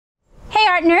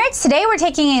Art Nerds. Today we're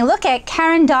taking a look at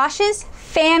Caran D'Ache's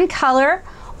Fancolor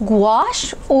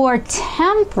Gouache or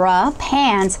Tempera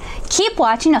pans. Keep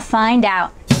watching to find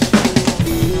out.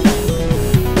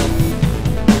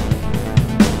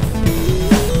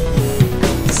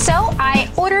 So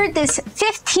I ordered this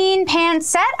 15 pan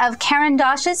set of Caran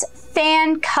D'Ache's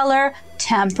Fancolor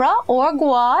Tempera or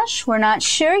Gouache, we're not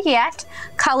sure yet,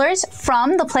 colors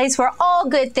from the place where all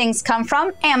good things come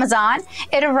from, Amazon.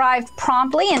 It arrived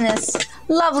promptly in this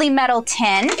lovely metal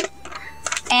tin,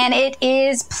 and it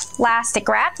is plastic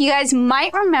wrapped. You guys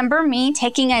might remember me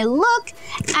taking a look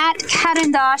at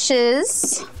Caran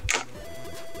D'Ache's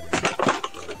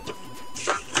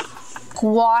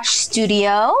Gouache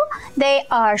Studio. They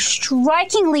are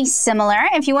strikingly similar.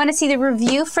 If you want to see the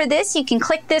review for this, you can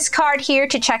click this card here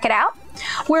to check it out.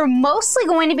 We're mostly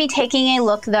going to be taking a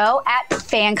look though at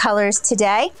Fancolors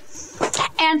today.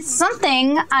 And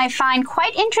something I find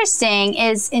quite interesting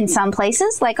is in some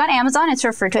places, like on Amazon, it's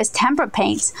referred to as tempera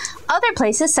paints. Other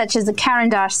places, such as the Caran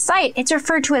D'Ache site, it's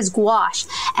referred to as gouache.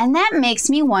 And that makes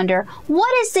me wonder,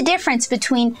 what is the difference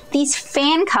between these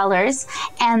Fancolors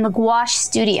and the Gouache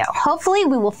Studio? Hopefully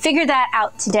we will figure that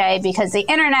out today because the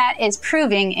internet is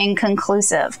proving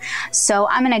inconclusive. So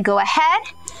I'm gonna go ahead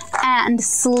and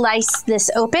slice this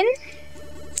open.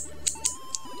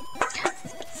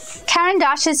 Caran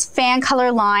D'Ache's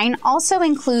Fancolor line also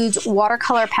includes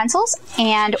watercolor pencils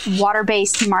and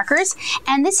water-based markers,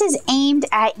 and this is aimed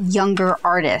at younger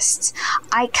artists.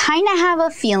 I kind of have a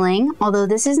feeling, although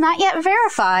this is not yet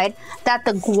verified, that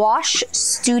the Gouache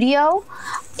Studio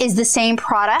is the same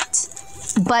product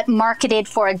but marketed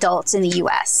for adults in the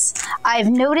US. I've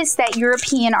noticed that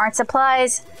European art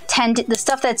supplies the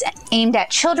stuff that's aimed at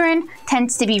children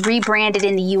tends to be rebranded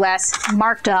in the US,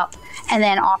 marked up, and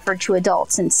then offered to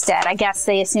adults instead. I guess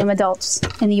they assume adults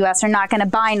in the US are not going to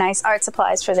buy nice art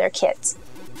supplies for their kids.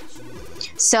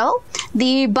 So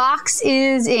the box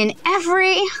is in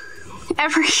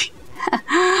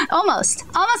almost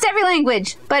every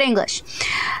language but English.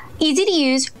 Easy to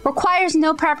use, requires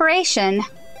no preparation,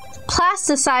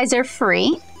 plasticizer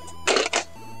free.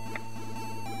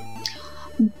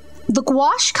 The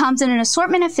gouache comes in an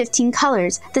assortment of 15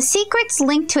 colors. The secrets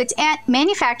linked to its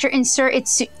manufacturer ensure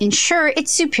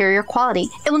its superior quality.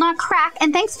 It will not crack,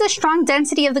 and thanks to the strong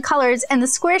density of the colors and the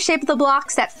square shape of the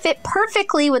blocks that fit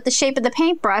perfectly with the shape of the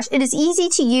paintbrush, it is easy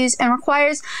to use and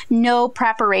requires no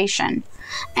preparation.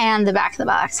 And the back of the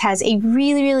box has a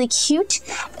really, really cute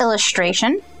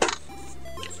illustration.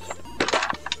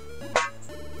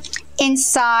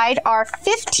 Inside are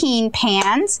 15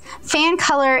 pans.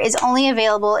 Fancolor is only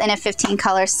available in a 15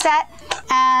 color set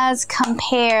as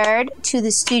compared to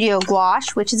the Studio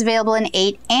Gouache, which is available in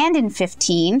 8 and in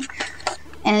 15.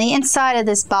 And the inside of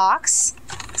this box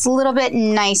is a little bit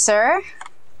nicer,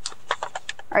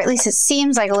 or at least it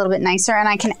seems like a little bit nicer, and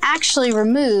I can actually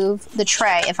remove the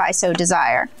tray if I so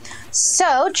desire.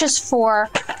 So just for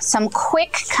some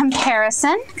quick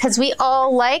comparison, because we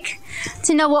all like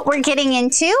to know what we're getting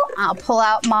into, I'll pull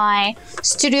out my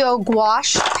Studio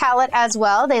Gouache palette as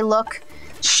well. They look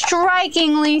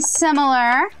strikingly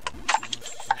similar.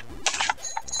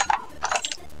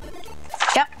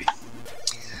 Yep.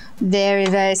 Very,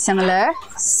 very similar.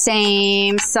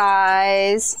 Same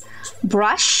size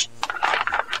brush.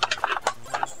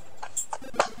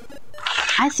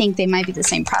 I think they might be the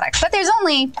same product, but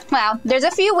there's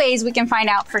a few ways we can find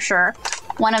out for sure.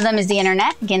 One of them is the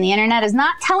internet. Again, the internet is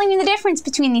not telling me the difference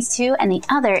between these two, and the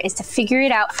other is to figure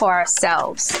it out for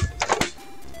ourselves.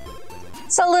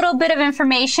 So a little bit of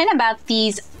information about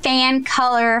these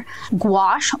Fancolor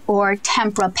Gouache or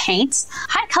Tempera paints.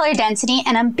 High color density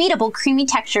and unbeatable creamy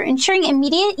texture, ensuring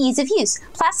immediate ease of use.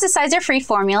 Plasticizer-free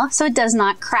formula, so it does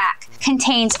not crack.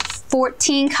 Contains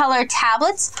 14 color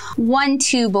tablets, 1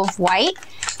 tube of white,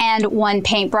 and 1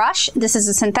 paintbrush. This is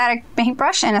a synthetic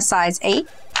paintbrush in a size 8.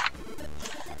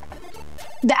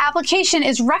 The application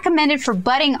is recommended for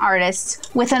budding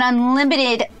artists with an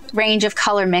unlimited range of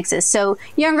color mixes. So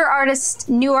younger artists,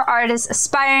 newer artists,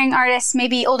 aspiring artists,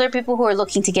 maybe older people who are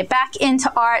looking to get back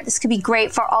into art. This could be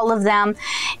great for all of them.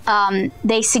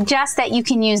 They suggest that you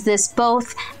can use this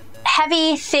both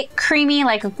heavy, thick, creamy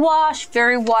like a gouache,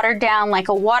 very watered down like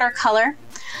a watercolor.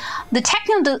 The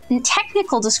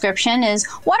technical description is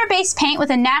water-based paint with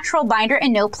a natural binder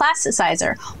and no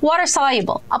plasticizer. Water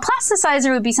soluble. A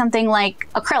plasticizer would be something like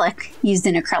acrylic, used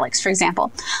in acrylics, for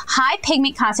example. High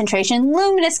pigment concentration,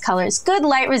 luminous colors, good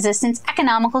light resistance,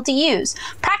 economical to use.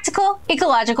 Practical,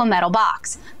 ecological metal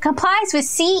box. Complies with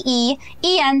CE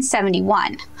EN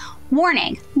 71.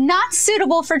 Warning, not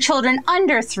suitable for children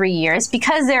under 3 years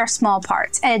because they are small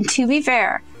parts. And to be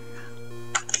fair,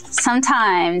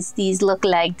 Sometimes these look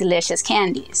like delicious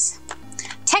candies.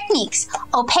 Techniques: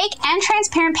 opaque and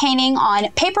transparent painting on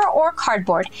paper or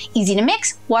cardboard. Easy to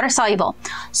mix, water soluble.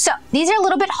 So these are a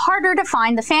little bit harder to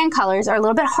find. The fan colors are a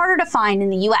little bit harder to find in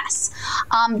the US.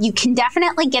 You can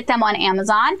definitely get them on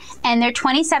Amazon, and they're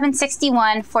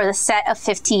 $27.61 for the set of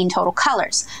 15 total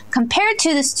colors. Compared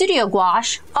to the Studio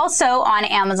Gouache, also on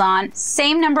Amazon,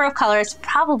 same number of colors,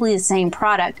 probably the same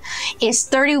product, is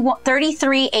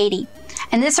 $33.80.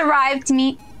 And this arrived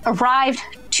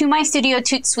to my Studio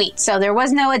Toot Suite, so there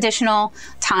was no additional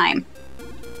time.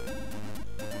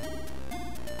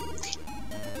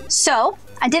 So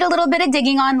I did a little bit of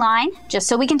digging online just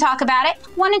so we can talk about it.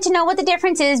 Wanted to know what the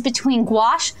difference is between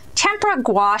gouache, tempera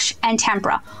gouache, and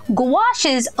tempera. Gouache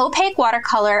is opaque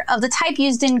watercolor of the type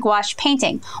used in gouache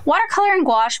painting. Watercolor and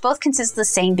gouache both consist of the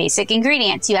same basic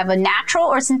ingredients. You have a natural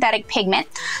or synthetic pigment.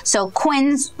 So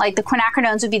quins, like the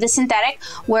quinacridone, would be the synthetic,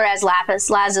 whereas lapis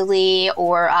lazuli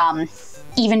or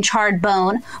even charred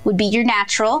bone would be your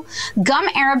natural. Gum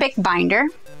arabic binder,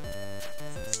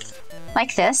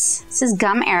 like this. This is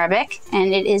gum arabic,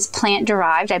 and it is plant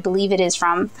derived. I believe it is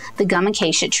from the gum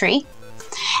acacia tree.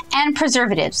 And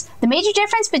preservatives. The major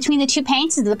difference between the two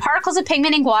paints is that the particles of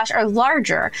pigment in gouache are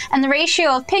larger, and the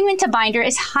ratio of pigment to binder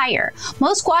is higher.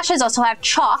 Most gouaches also have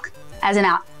chalk as an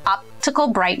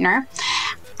optical brightener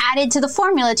added to the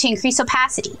formula to increase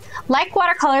opacity. Like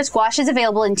watercolors, gouache is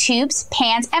available in tubes,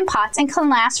 pans, and pots and can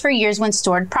last for years when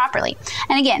stored properly.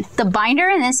 And again, the binder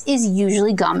in this is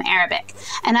usually gum arabic.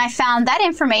 And I found that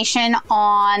information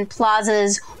on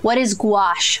Plaza's What is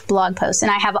Gouache blog post,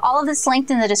 and I have all of this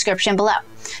linked in the description below.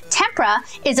 Tempera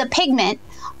is a pigment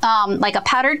like a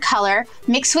powdered color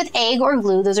mixed with egg or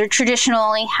glue. Those are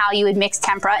traditionally how you would mix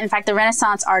tempera. In fact, the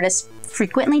Renaissance artists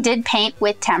frequently did paint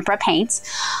with tempera paints,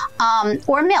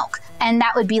 or milk, and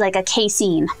that would be like a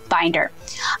casein binder.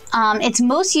 It's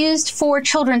most used for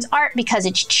children's art because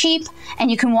it's cheap and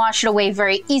you can wash it away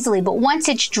very easily, but once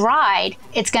it's dried,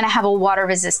 it's going to have a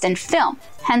water-resistant film,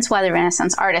 hence why the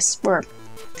Renaissance artists would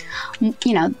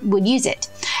use it.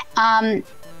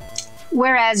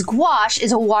 Whereas gouache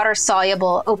is a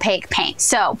water-soluble opaque paint.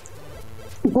 So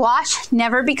gouache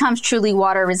never becomes truly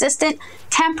water resistant.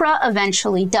 Tempera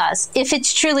eventually does, if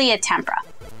it's truly a tempera.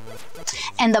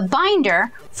 And the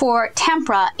binder for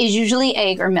tempera is usually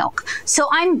egg or milk. So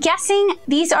I'm guessing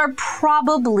these are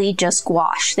probably just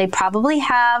gouache. They probably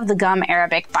have the gum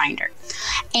arabic binder.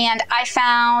 And I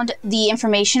found the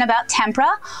information about tempera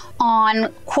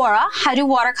on Quora, How Do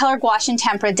Watercolor, Gouache, and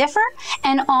Tempera Differ,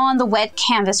 and on the Wet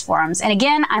Canvas forums. And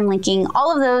again, I'm linking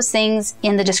all of those things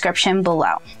in the description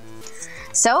below.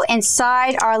 So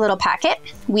inside our little packet,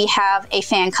 we have a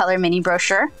Fancolor mini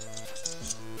brochure,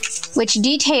 which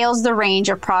details the range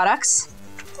of products.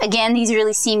 Again, these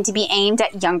really seem to be aimed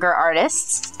at younger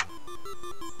artists.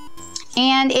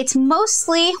 And it's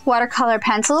mostly watercolor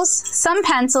pencils, some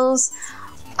pencils,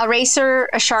 eraser,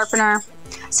 a sharpener,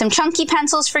 some chunky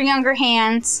pencils for younger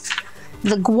hands,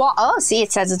 the gouache, oh, see,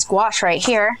 it says it's gouache right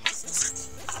here.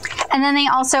 And then they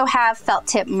also have felt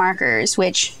tip markers,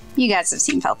 which you guys have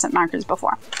seen felt tip markers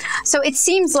before. So it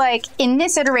seems like in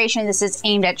this iteration, this is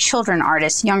aimed at children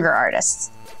artists, younger artists.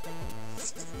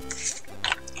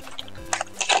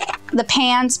 The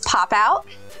pans pop out.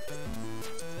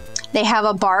 They have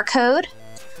a barcode.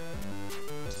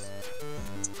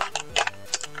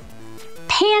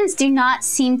 Pans do not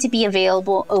seem to be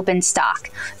available open stock.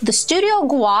 The Studio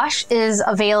Gouache is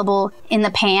available in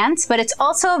the pans, but it's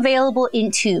also available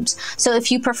in tubes. So if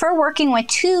you prefer working with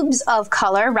tubes of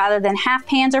color rather than half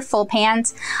pans or full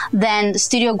pans, then the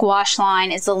Studio Gouache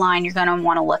line is the line you're going to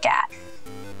want to look at.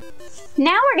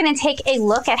 Now we're going to take a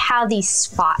look at how these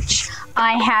swatch.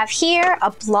 I have here a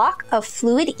block of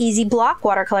Fluid Easy Block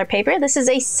watercolor paper. This is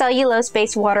a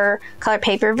cellulose-based watercolor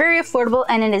paper, very affordable,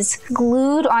 and it is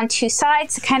glued on two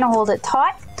sides to kind of hold it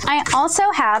taut. I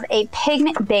also have a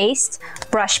pigment-based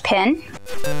brush pen,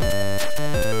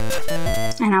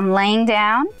 and I'm laying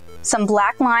down some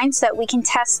black lines so that we can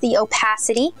test the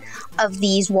opacity of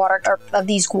these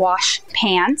gouache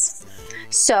pans.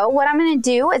 So what I'm going to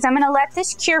do is I'm going to let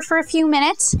this cure for a few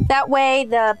minutes. That way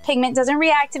the pigment doesn't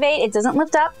reactivate, it doesn't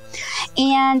lift up.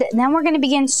 And then we're going to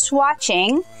begin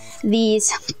swatching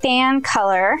these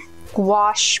Fancolor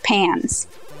gouache pans.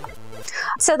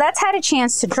 So that's had a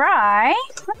chance to dry.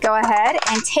 Go ahead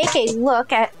and take a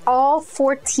look at all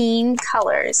 14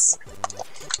 colors.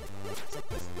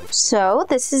 So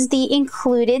this is the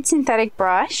included synthetic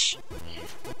brush.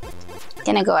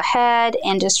 Gonna go ahead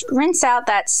and just rinse out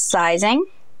that sizing.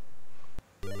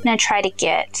 I'm gonna try to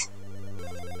get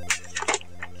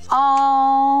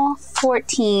all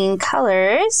 14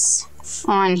 colors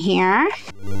on here.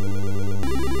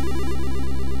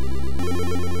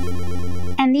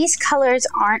 And these colors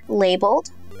aren't labeled.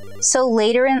 So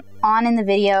later on in the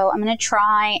video, I'm going to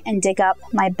try and dig up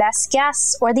my best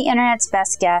guess or the internet's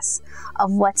best guess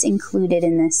of what's included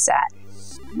in this set.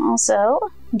 I'm also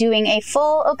doing a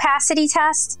full opacity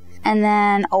test and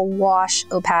then a wash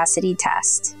opacity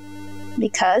test.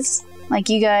 Because, like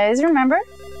you guys remember,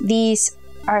 these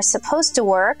are supposed to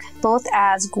work both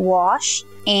as gouache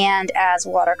and as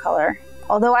watercolor.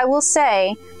 Although I will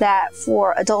say that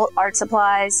for adult art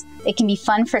supplies, it can be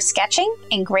fun for sketching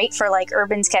and great for like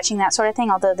urban sketching, that sort of thing,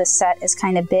 although this set is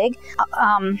kind of big.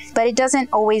 But it doesn't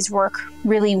always work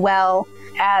really well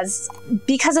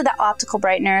because of the optical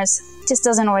brighteners, it just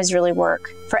doesn't always really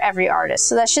work for every artist.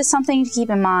 So that's just something to keep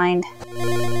in mind.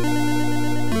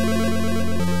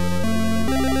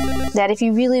 That if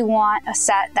you really want a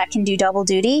set that can do double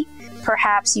duty,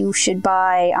 perhaps you should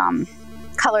buy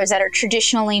colors that are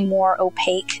traditionally more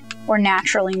opaque or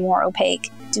naturally more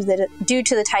opaque due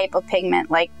to the type of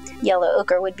pigment. Like yellow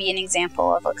ochre would be an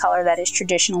example of a color that is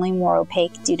traditionally more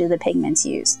opaque due to the pigments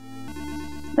used.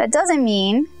 That doesn't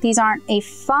mean these aren't a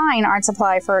fine art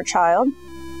supply for a child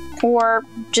or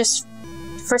just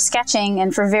for sketching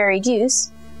and for varied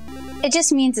use. It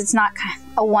just means it's not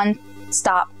a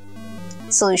one-stop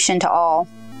solution to all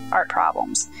art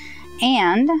problems.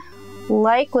 And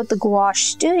like with the Gouache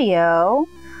Studio,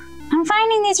 I'm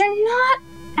finding these are not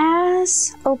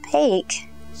as opaque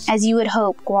as you would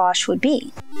hope gouache would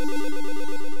be.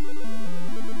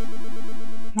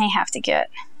 May have to get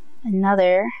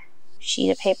another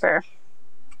sheet of paper.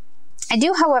 I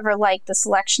do, however, like the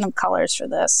selection of colors for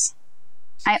this.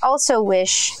 I also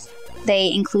wish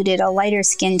they included a lighter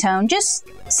skin tone. Just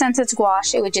since it's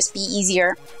gouache, it would just be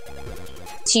easier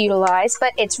to utilize,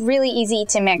 but it's really easy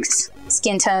to mix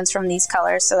skin tones from these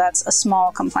colors, so that's a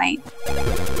small complaint.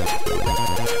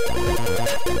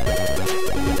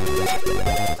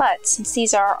 But since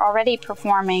these are already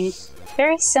performing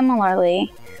very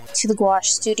similarly to the Gouache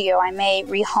Studio, I may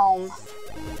rehome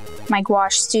my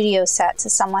Gouache Studio set to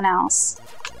someone else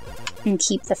and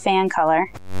keep the fan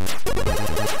color.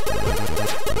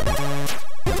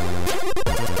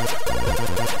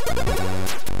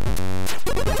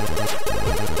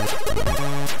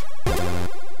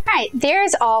 Alright,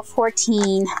 there's all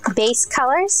 14 base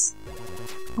colors.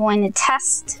 I'm going to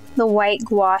test the white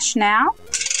gouache now.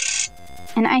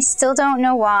 And I still don't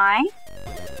know why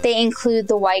they include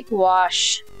the white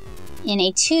gouache in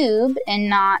a tube and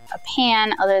not a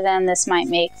pan, other than this might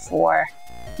make for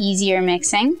easier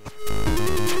mixing.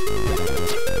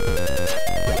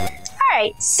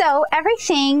 Alright, so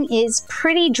everything is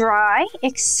pretty dry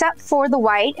except for the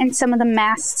white and some of the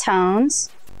mass tones.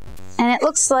 And it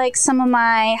looks like some of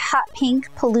my hot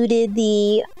pink polluted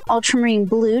the ultramarine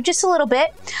blue just a little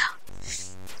bit.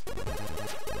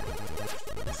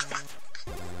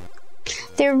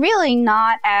 They're really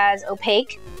not as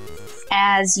opaque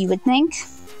as you would think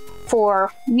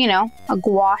for, you know, a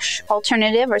gouache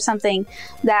alternative or something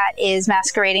that is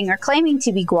masquerading or claiming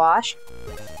to be gouache.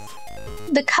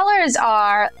 The colors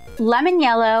are lemon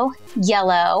yellow,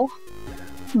 yellow,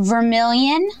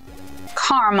 vermilion,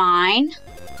 carmine.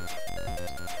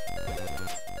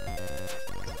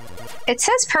 It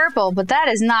says purple, but that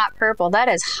is not purple. That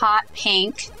is hot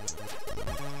pink.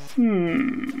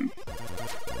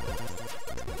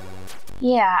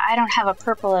 Yeah, I don't have a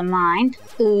purple in mind.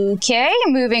 Okay,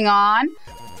 moving on.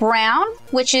 Brown,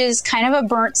 which is kind of a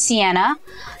burnt sienna.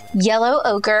 Yellow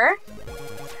ochre.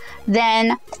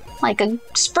 Then like a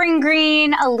spring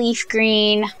green, a leaf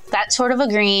green, that sort of a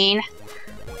green.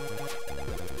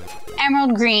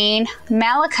 Emerald green,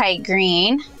 malachite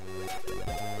green.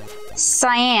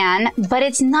 Cyan, but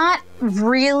it's not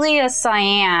really a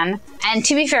cyan. And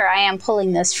to be fair, I am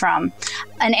pulling this from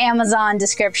an Amazon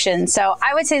description. So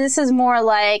I would say this is more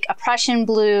like a Prussian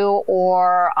blue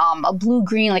or a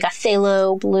blue-green, like a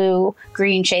phthalo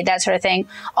blue-green shade, that sort of thing.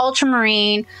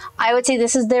 Ultramarine, I would say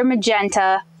this is their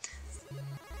magenta.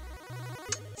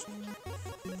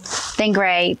 Then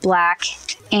gray, black,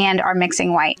 and our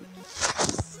mixing white.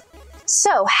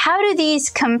 So how do these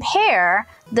compare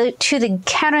to the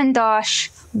Caran D'Ache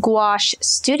Gouache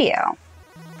Studio?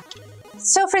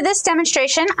 So for this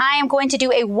demonstration, I am going to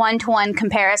do a one-to-one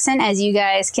comparison. As you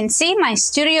guys can see, my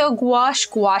Studio Gouache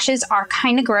gouaches are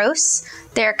kind of gross.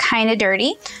 They're kind of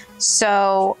dirty.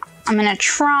 So I'm gonna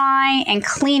try and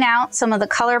clean out some of the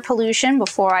color pollution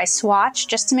before I swatch,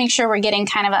 just to make sure we're getting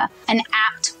kind of an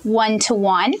apt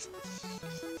one-to-one.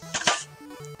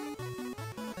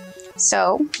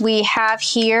 So we have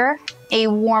here a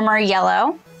warmer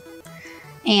yellow,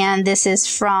 and this is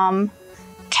from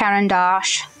Caran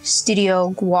D'Ache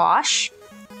Studio Gouache.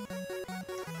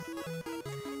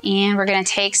 And we're gonna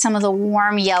take some of the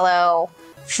warm yellow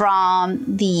from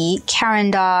the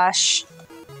Caran D'Ache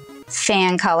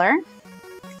Fancolor.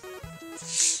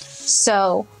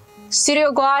 So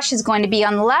Studio Gouache is going to be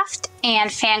on the left and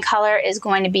Fancolor is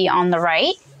going to be on the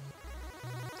right.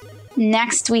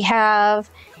 Next we have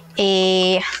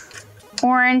a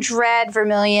orange, red,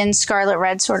 vermilion, scarlet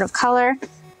red sort of color.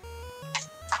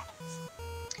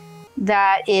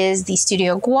 That is the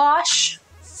Studio Gouache.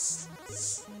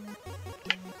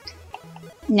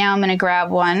 Now I'm going to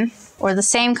grab one, or the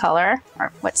same color,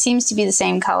 or what seems to be the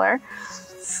same color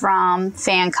from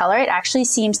Fancolor. It actually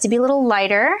seems to be a little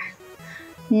lighter.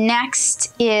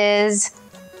 Next is,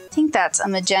 I think that's a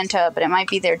magenta, but it might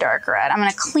be their dark red. I'm going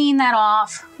to clean that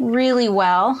off really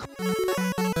well.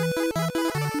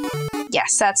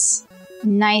 Yes, that's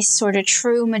nice, sort of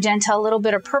true magenta, a little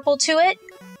bit of purple to it.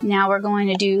 Now we're going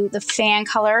to do the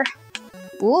Fancolor.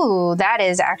 Ooh, that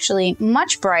is actually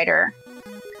much brighter.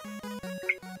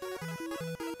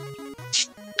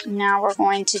 Now we're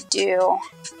going to do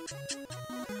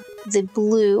the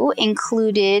blue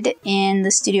included in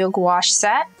the Studio Gouache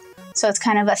set. So it's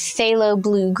kind of a phthalo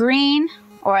blue-green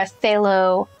or a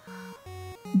phthalo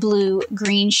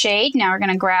blue-green shade. Now we're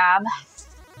going to grab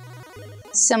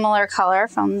similar color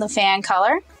from the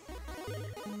Fancolor.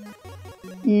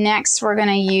 Next we're going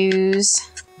to use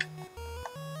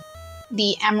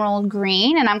the emerald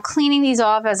green, and I'm cleaning these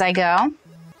off as I go.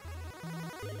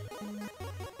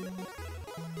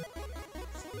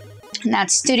 And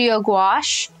that's Studio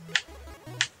Gouache.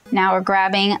 Now we're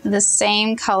grabbing the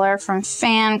same color from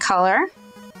Fancolor.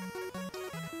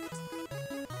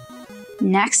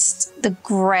 Next, the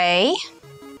gray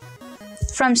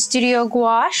from Studio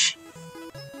Gouache.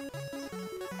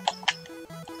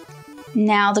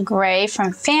 Now the gray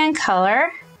from Fancolor.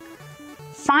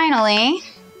 Finally,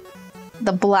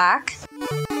 the black.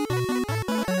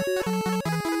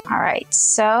 All right,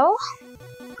 so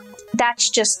that's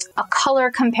just a color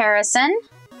comparison.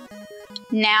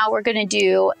 Now we're going to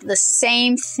do the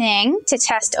same thing to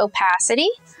test opacity.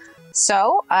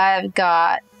 So I've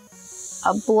got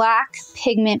a black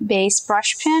pigment-based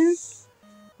brush pen.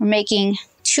 We're making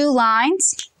 2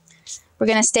 lines. We're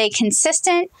going to stay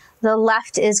consistent. The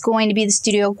left is going to be the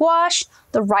Studio Gouache.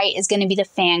 The right is going to be the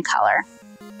Fancolor.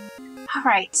 All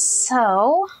right,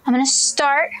 so I'm going to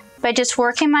start by just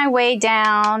working my way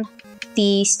down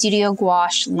the Studio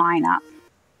Gouache lineup.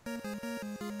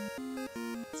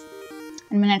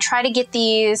 I'm going to try to get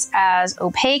these as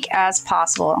opaque as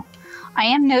possible. I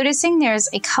am noticing there's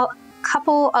a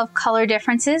couple of color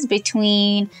differences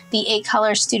between the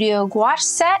 8-color Studio Gouache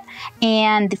set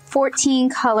and the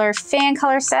 14-color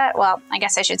Fancolor set. Well, I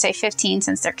guess I should say 15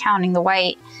 since they're counting the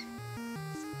white.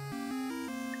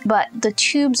 But the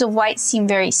tubes of white seem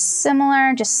very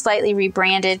similar, just slightly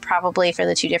rebranded, probably for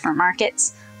the 2 different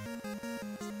markets.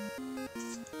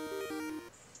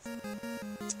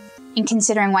 And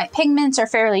considering white pigments are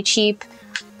fairly cheap,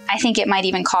 I think it might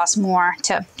even cost more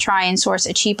to try and source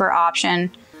a cheaper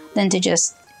option than to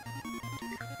just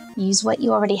use what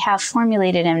you already have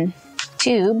formulated in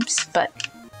tubes, but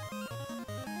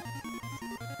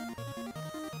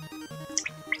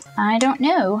I don't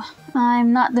know.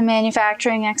 I'm not the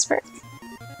manufacturing expert.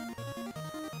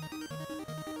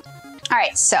 All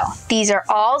right, so these are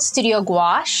all Studio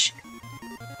Gouache.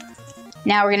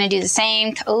 Now we're gonna do the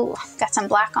same. Oh, got some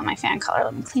black on my Fancolor.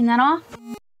 Let me clean that off.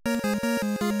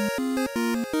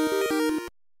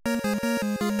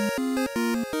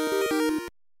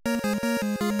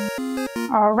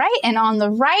 All right, and on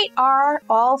the right are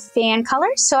all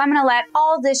Fancolors. So I'm gonna let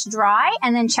all this dry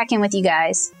and then check in with you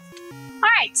guys. All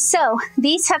right, so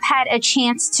these have had a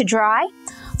chance to dry.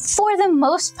 For the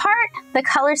most part, the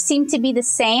colors seem to be the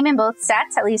same in both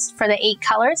sets, at least for the 8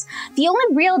 colors. The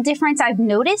only real difference I've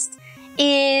noticed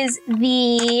is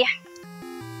the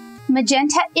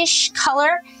magenta-ish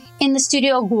color in the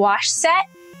Studio Gouache set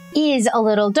is a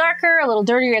little darker, a little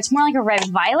dirtier. It's more like a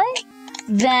red-violet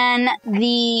than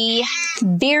the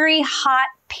very hot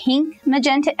pink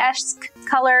magenta-esque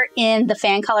color in the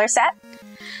Fancolor set.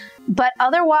 But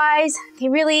otherwise, they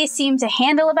really seem to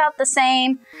handle about the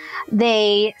same.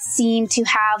 They seem to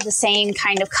have the same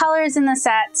kind of colors in the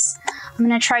sets. I'm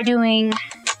gonna try doing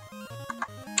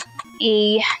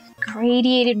a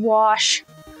gradiated wash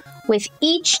with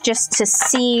each just to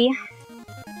see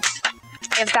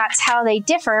if that's how they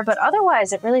differ, but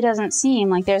otherwise it really doesn't seem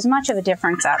like there's much of a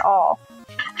difference at all.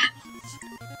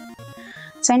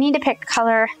 So I need to pick a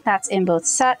color that's in both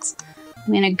sets.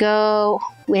 I'm gonna go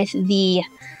with the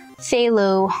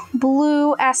phthalo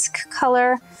blue-esque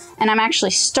color, and I'm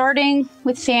actually starting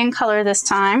with Fancolor this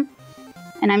time,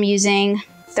 and I'm using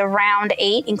the round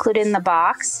 8 included in the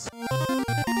box.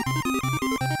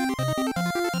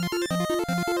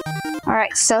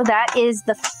 right, so that is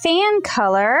the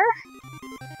Fancolor.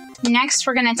 Next,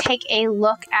 we're going to take a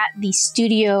look at the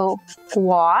Studio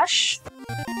Gouache.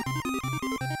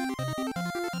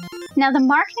 Now, the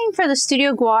marketing for the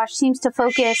Studio Gouache seems to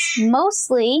focus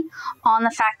mostly on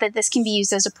the fact that this can be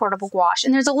used as a portable gouache.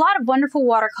 And there's a lot of wonderful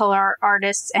watercolor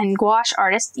artists and gouache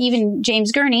artists, even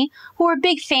James Gurney, who are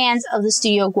big fans of the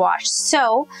Studio Gouache.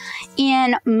 So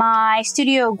in my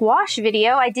Studio Gouache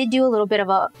video, I did do a little bit of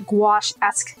a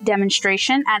gouache-esque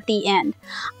demonstration at the end.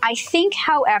 I think,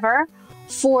 however,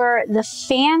 for the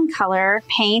Fancolor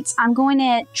paints, I'm going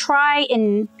to try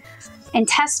and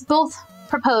test both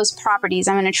proposed properties.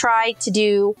 I'm going to try to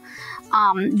do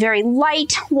very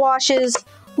light washes,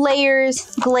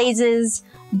 layers, glazes,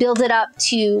 build it up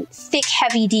to thick,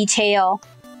 heavy detail.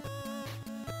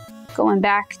 Going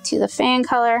back to the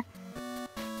Fancolor.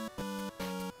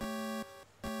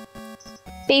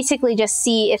 Basically just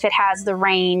see if it has the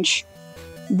range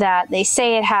that they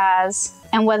say it has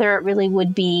and whether it really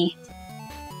would be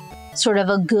sort of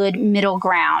a good middle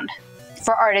ground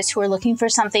for artists who are looking for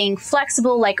something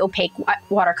flexible like opaque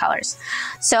watercolors.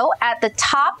 So at the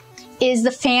top is the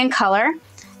Fancolor,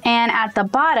 and at the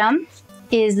bottom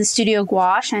is the Studio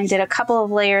Gouache, and I did a couple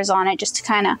of layers on it just to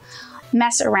kind of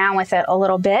mess around with it a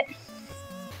little bit.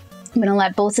 I'm gonna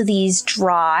let both of these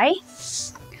dry.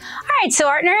 All right, so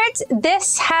art nerds,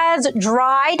 this has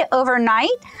dried overnight.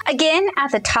 Again,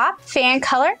 at the top,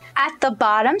 Fancolor. At the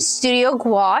bottom, Studio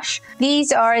Gouache.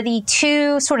 These are the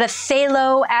two sort of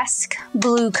phthalo-esque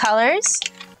blue colors.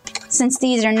 Since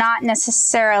these are not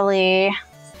necessarily...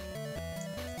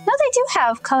 No, they do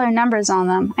have color numbers on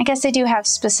them. I guess they do have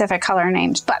specific color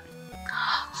names, but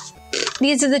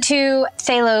these are the two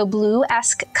phthalo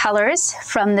blue-esque colors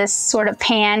from this sort of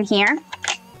pan here.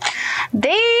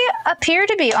 They appear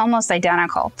to be almost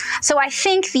identical. So I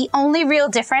think the only real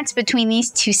difference between these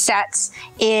two sets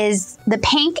is the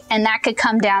pink, and that could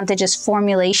come down to just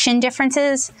formulation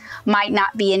differences. Might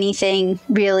not be anything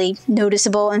really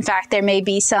noticeable. In fact, there may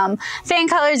be some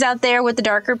Fancolors out there with the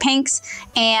darker pinks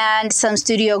and some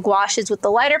Studio Gouaches with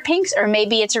the lighter pinks, or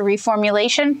maybe it's a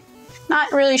reformulation.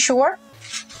 Not really sure.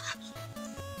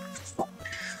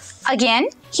 Again,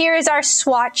 here is our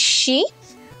swatch sheet.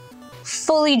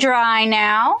 Fully dry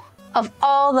now of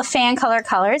all the Fancolor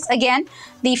colors. Again,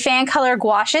 the Fancolor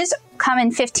gouaches come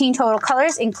in 15 total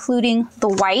colors, including the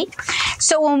white.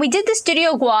 So when we did the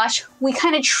Studio Gouache, we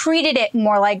kind of treated it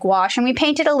more like gouache and we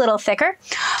painted a little thicker.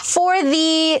 For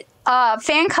the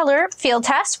Fancolor field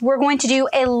test, we're going to do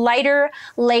a lighter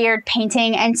layered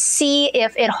painting and see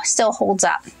if it still holds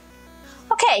up.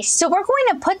 Okay, so we're going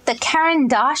to put the Caran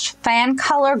D'Ache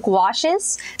Fancolor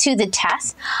gouaches to the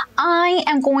test. I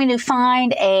am going to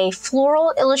find a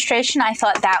floral illustration. I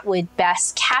thought that would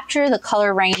best capture the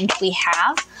color range we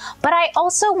have, but I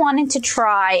also wanted to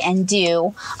try and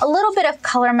do a little bit of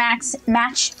color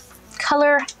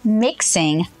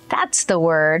mixing. That's the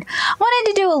word. I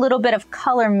wanted to do a little bit of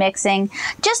color mixing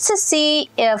just to see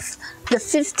if the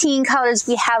 15 colors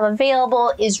we have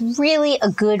available is really a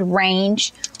good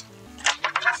range.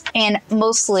 And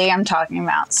mostly I'm talking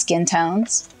about skin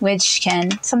tones, which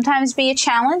can sometimes be a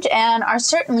challenge and are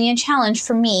certainly a challenge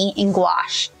for me in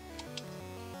gouache.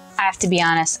 I have to be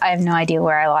honest, I have no idea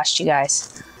where I lost you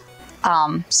guys.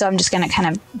 So I'm just gonna kind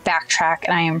of backtrack,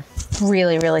 and I am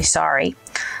really, really sorry.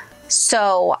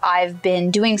 So I've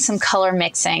been doing some color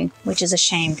mixing, which is a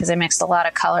shame because I mixed a lot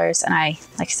of colors, and like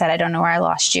I said, I don't know where I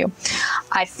lost you.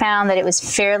 I found that it was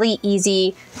fairly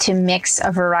easy to mix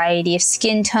a variety of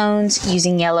skin tones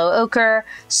using yellow ochre,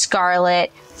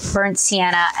 scarlet, burnt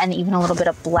sienna, and even a little bit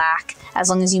of black. As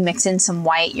long as you mix in some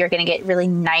white, you're gonna get really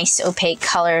nice opaque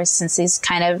colors, since these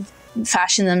kind of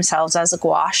fashion themselves as a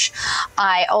gouache.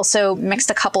 I also mixed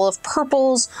a couple of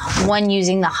purples, one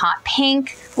using the hot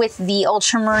pink with the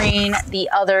ultramarine, the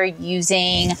other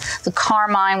using the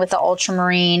carmine with the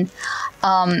ultramarine.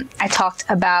 I talked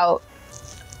about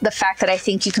the fact that I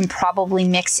think you can probably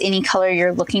mix any color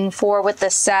you're looking for with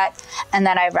this set, and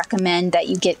that I recommend that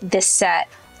you get this set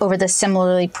over the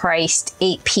similarly priced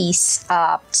 8-piece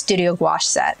Studio Gouache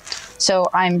set. So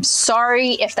I'm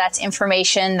sorry if that's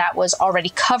information that was already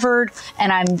covered,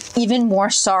 and I'm even more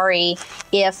sorry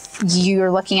if you're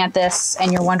looking at this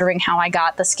and you're wondering how I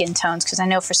got the skin tones, because I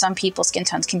know for some people skin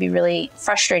tones can be really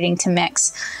frustrating to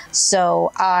mix.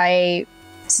 So I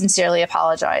sincerely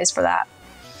apologize for that.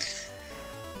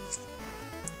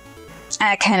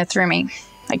 That kind of threw me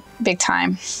like big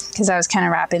time because I was kind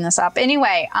of wrapping this up.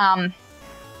 Anyway,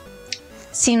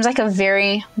 seems like a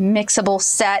very mixable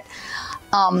set.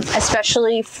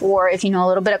 especially for if you know a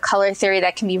little bit of color theory.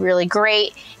 That can be really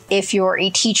great. If you're a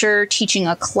teacher teaching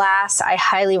a class, I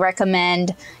highly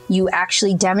recommend you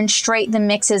actually demonstrate the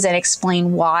mixes and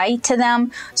explain why to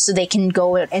them so they can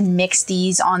go and mix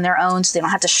these on their own so they don't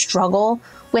have to struggle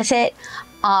with it.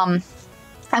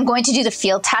 I'm going to do the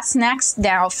field test next.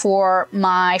 Now for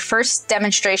my first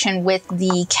demonstration with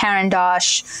the Caran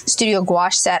D'Ache Studio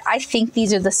Gouache set, I think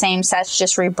these are the same sets,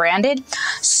 just rebranded.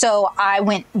 So I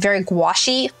went very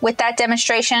gouache with that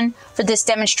demonstration. For this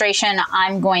demonstration,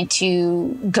 I'm going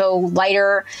to go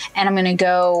lighter and I'm going to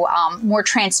go more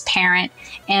transparent,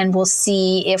 and we'll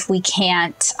see if we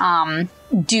can't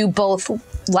do both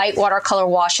light watercolor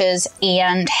washes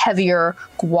and heavier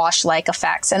gouache-like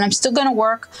effects. And I'm still going to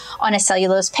work on a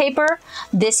cellulose paper.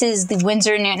 This is the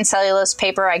Winsor Newton cellulose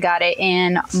paper. I got it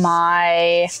in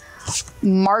my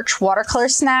March watercolor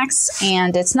snacks,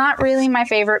 and it's not really my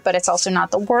favorite, but it's also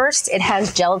not the worst. It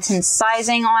has gelatin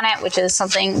sizing on it, which is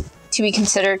something to be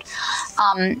considered.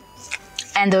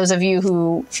 And those of you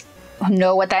who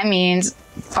know what that means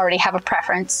already have a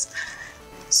preference.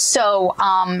 So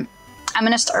I'm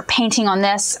going to start painting on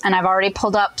this, and I've already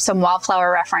pulled up some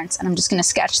wildflower reference, and I'm just going to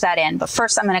sketch that in. But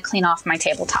first I'm going to clean off my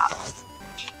tabletop.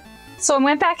 So I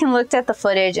went back and looked at the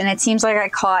footage, and it seems like I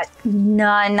caught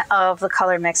none of the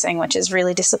color mixing, which is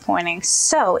really disappointing.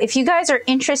 So if you guys are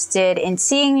interested in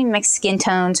seeing me mix skin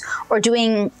tones or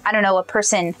doing, I don't know, a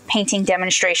person painting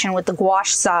demonstration with the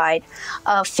gouache side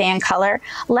of Fancolor,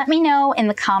 let me know in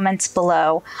the comments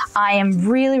below. I am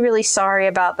really, really sorry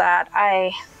about that.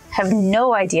 I have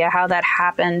no idea how that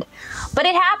happened, but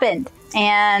it happened,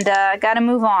 and gotta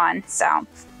move on. So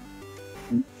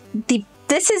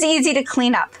this is easy to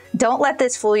clean up. Don't let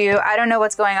this fool you. I don't know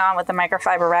what's going on with the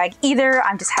microfiber rag either.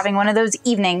 I'm just having one of those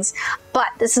evenings, but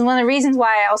this is one of the reasons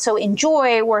why I also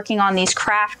enjoy working on these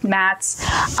craft mats.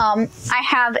 I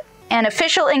have an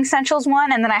official Essentials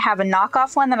one, and then I have a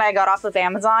knockoff one that I got off of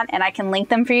Amazon, and I can link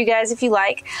them for you guys if you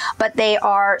like. But they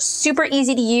are super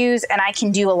easy to use, and I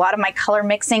can do a lot of my color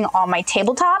mixing on my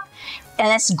tabletop. And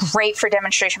it's great for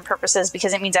demonstration purposes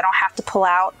because it means I don't have to pull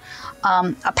out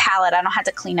a palette. I don't have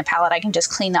to clean a palette. I can just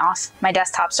clean off my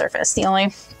desktop surface. The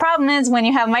only problem is when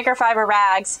you have microfiber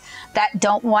rags that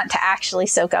don't want to actually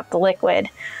soak up the liquid,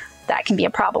 that can be a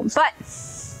problem. But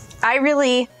I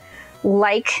really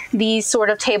like these sort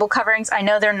of table coverings. I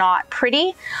know they're not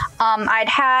pretty. I'd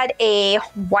had a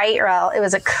white, well, it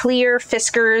was a clear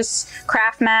Fiskars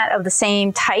craft mat of the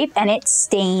same type, and it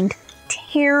stained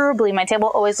terribly. My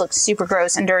table always looks super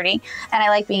gross and dirty, and I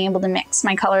like being able to mix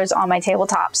my colors on my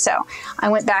tabletop. So I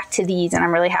went back to these, and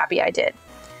I'm really happy I did.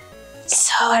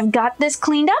 So I've got this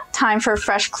cleaned up. Time for a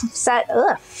fresh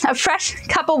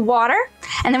cup of water,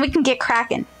 and then we can get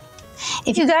cracking.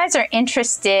 If you guys are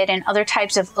interested in other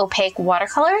types of opaque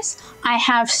watercolors, I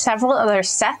have several other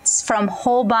sets, from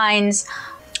Holbein's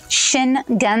Shin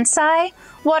Gansai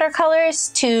watercolors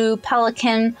to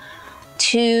Pelikan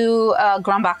to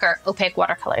Grumbacher opaque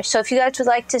watercolors. So if you guys would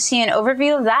like to see an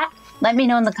overview of that, let me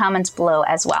know in the comments below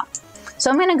as well. So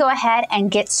I'm going to go ahead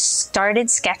and get started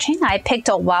sketching. I picked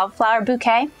a wildflower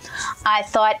bouquet. I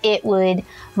thought it would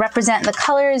represent the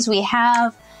colors we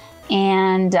have,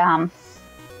 and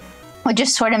would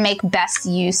just sort of make best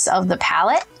use of the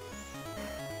palette.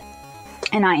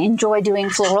 And I enjoy doing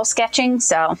floral sketching,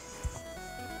 so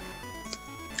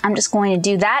I'm just going to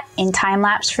do that in time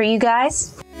lapse for you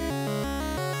guys.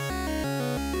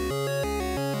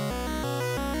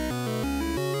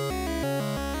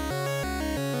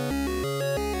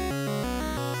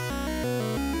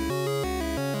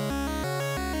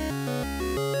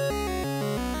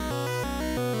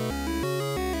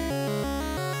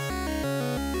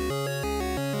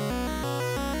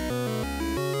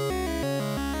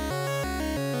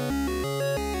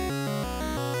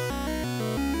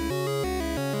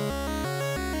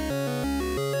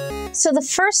 So the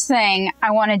first thing I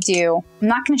want to do, I'm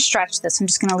not going to stretch this, I'm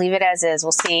just going to leave it as is,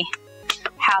 we'll see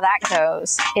how that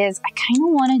goes, is I kind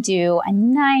of want to do a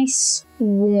nice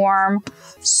warm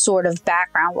sort of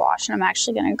background wash. And I'm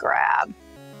actually going to grab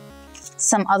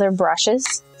some other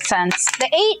brushes, since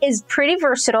the 8 is pretty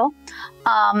versatile.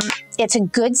 It's a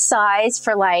good size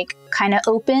for like kind of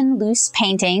open, loose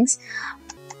paintings.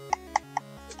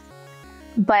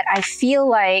 But I feel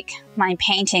like my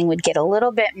painting would get a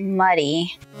little bit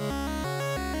muddy.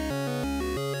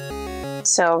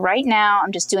 So right now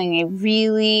I'm just doing a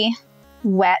really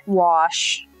wet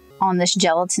wash on this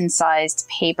gelatin-sized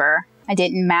paper. I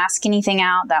didn't mask anything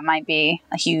out. That might be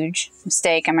a huge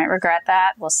mistake. I might regret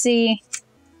that. We'll see.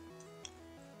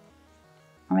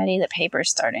 Already the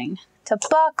paper's starting to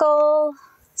buckle.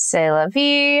 C'est la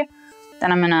vie.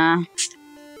 Then I'm gonna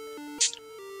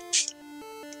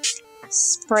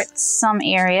spritz some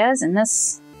areas, and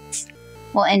this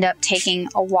will end up taking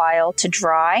a while to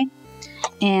dry.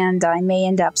 And I may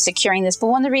end up securing this, but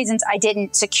one of the reasons I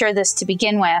didn't secure this to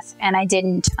begin with, and I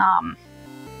didn't,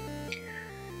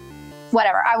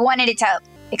 whatever, I wanted it to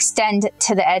extend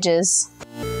to the edges.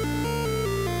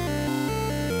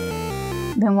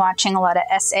 I've been watching a lot of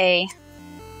SAA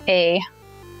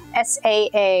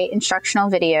instructional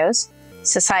videos,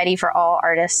 Society for All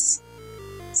Artists.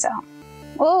 So,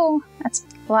 oh, that's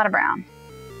a lot of brown.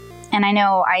 And I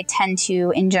know I tend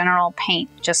to, in general, paint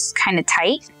just kind of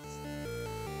tight.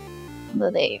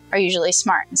 Although they are usually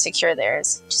smart and secure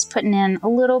theirs. Just putting in a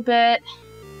little bit,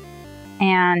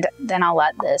 and then I'll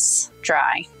let this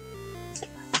dry.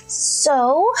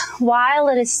 So, while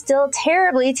it is still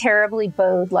terribly, terribly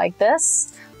bowed like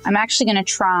this, I'm actually going to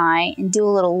try and do a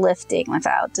little lifting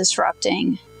without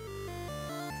disrupting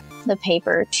the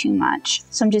paper too much.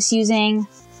 So I'm just using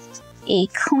a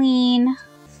clean,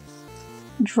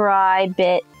 dry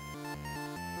bit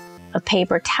of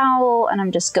paper towel, and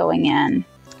I'm just going in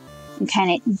and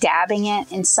kind of dabbing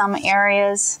it in some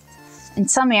areas. In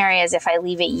some areas, if I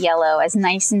leave it yellow, as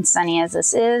nice and sunny as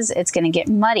this is, it's going to get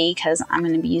muddy because I'm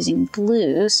going to be using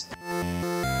blues.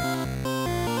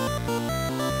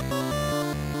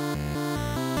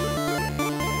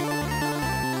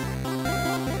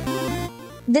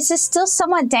 This is still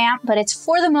somewhat damp, but it's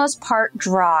for the most part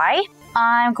dry.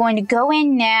 I'm going to go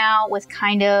in now with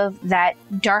kind of that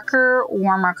darker,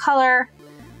 warmer color.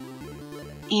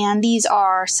 And these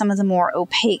are some of the more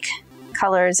opaque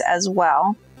colors as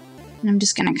well. And I'm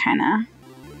just going to kind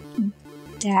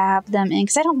of dab them in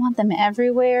because I don't want them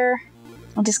everywhere.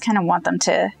 I just kind of want them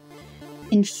to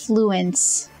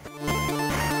influence.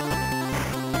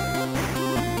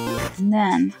 And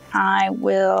then I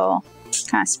will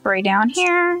kind of spray down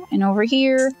here and over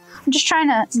here. I'm just trying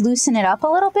to loosen it up a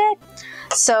little bit.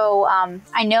 So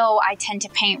I know I tend to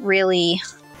paint really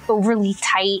overly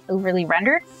tight, overly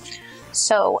rendered.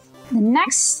 So the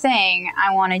next thing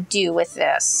I want to do with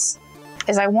this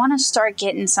is I want to start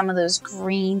getting some of those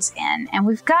greens in. And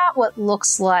we've got what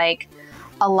looks like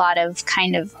a lot of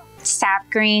kind of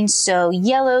sap greens. So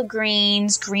yellow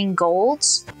greens, green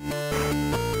golds.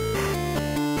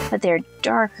 But they're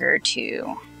darker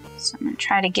too. So I'm going to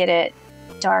try to get it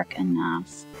dark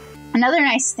enough. Another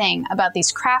nice thing about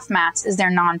these craft mats is they're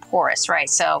non-porous, right?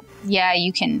 So yeah,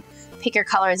 you can pick your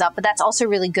colors up, but that's also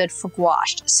really good for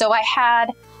gouache. So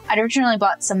I'd originally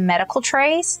bought some medical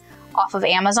trays off of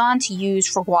Amazon to use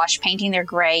for gouache painting. They're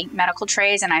gray medical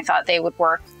trays, and I thought they would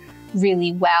work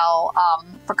really well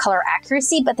for color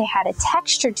accuracy, but they had a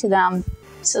texture to them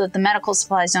so that the medical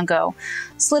supplies don't go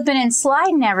slipping and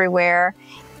sliding everywhere.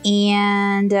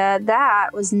 And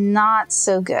that was not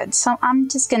so good. So I'm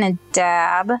just gonna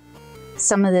dab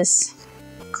some of this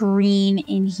green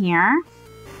in here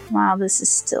while this is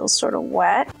still sort of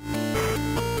wet.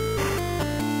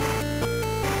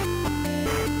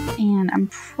 And I'm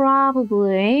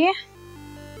probably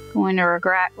going to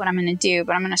regret what I'm gonna do,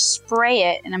 but I'm gonna spray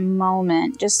it in a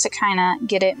moment just to kind of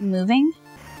get it moving,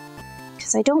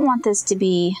 because I don't want this to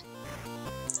be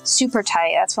super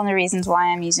tight. That's one of the reasons why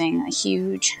I'm using a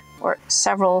huge or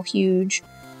several huge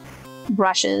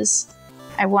brushes.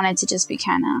 I want it to just be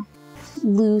kind of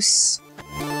loose,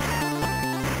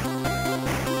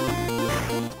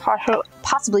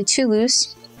 possibly too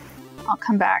loose. I'll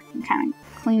come back and kind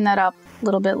of clean that up a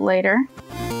little bit later.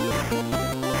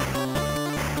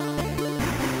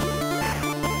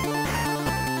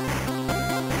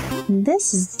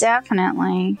 This is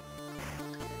definitely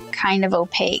kind of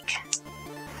opaque.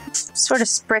 Sort of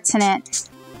spritzing it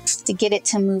to get it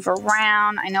to move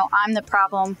around. I know I'm the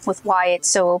problem with why it's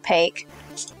so opaque,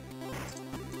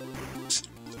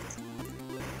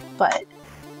 but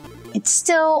it's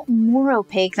still more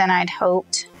opaque than I'd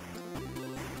hoped.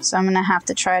 So I'm gonna have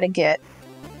to try to get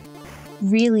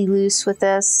really loose with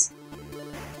this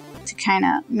to kind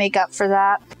of make up for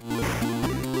that.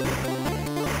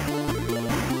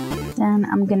 Then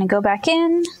I'm gonna go back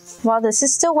in while this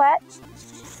is still wet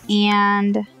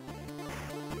and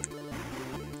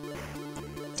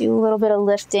do a little bit of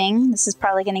lifting. This is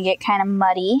probably going to get kind of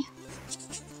muddy.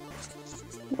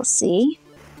 We'll see.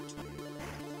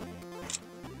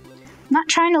 I'm not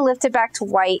trying to lift it back to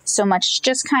white so much,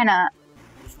 just kind of,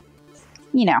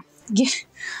 you know, get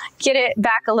it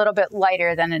back a little bit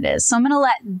lighter than it is. So I'm going to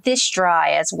let this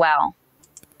dry as well.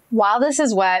 While this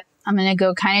is wet, I'm going to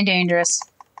go kind of dangerous.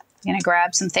 I'm going to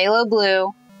grab some phthalo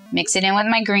blue, mix it in with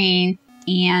my green,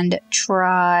 and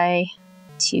try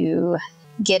to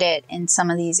get it in some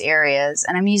of these areas.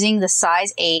 And I'm using the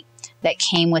size 8 that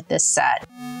came with this set.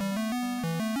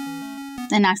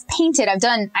 And I've painted,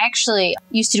 I actually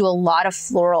used to do a lot of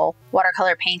floral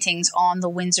watercolor paintings on the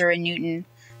Winsor & Newton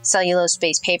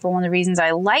cellulose-based paper. One of the reasons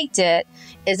I liked it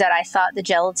is that I thought the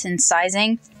gelatin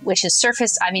sizing, which is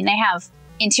surface, I mean, they have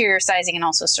interior sizing and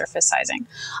also surface sizing.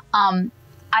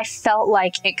 I felt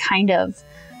like it kind of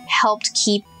helped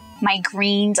keep my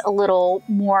greens a little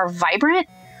more vibrant,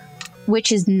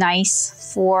 which is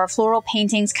nice for floral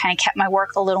paintings, kind of kept my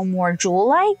work a little more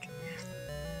jewel-like.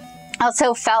 I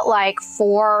also felt like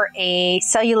for a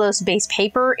cellulose-based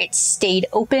paper, it stayed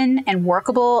open and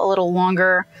workable a little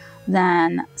longer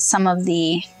than some of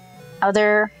the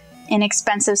other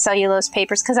inexpensive cellulose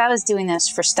papers, because I was doing this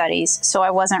for studies, so I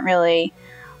wasn't really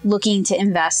looking to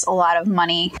invest a lot of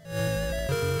money.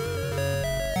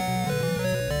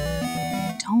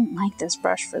 Don't like this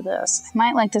brush for this. I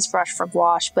might like this brush for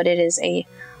gouache, but it is a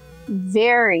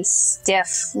very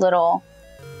stiff little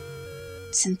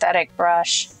synthetic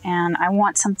brush, and I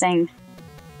want something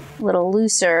a little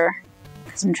looser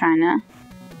because I'm trying to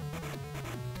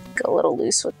go a little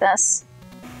loose with this.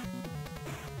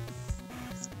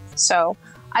 So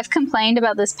I've complained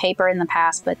about this paper in the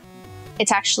past, but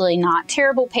it's actually not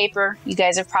terrible paper. You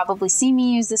guys have probably seen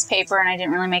me use this paper, and I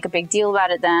didn't really make a big deal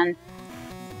about it then.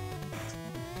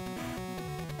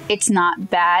 It's not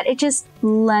bad. It just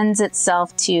lends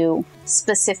itself to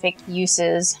specific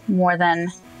uses more than,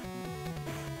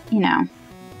 you know,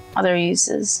 other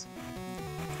uses.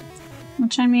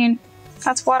 Which, I mean,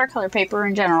 that's watercolor paper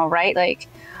in general, right? Like,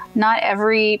 not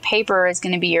every paper is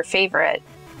going to be your favorite.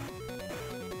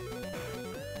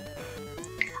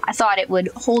 I thought it would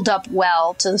hold up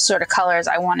well to the sort of colors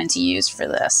I wanted to use for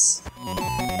this.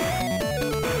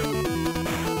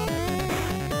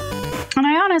 And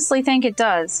I honestly think it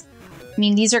does. I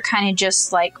mean, these are kind of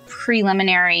just like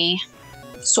preliminary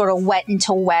sort of wet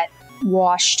into wet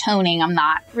wash toning. I'm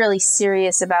not really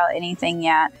serious about anything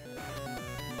yet.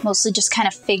 Mostly just kind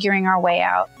of figuring our way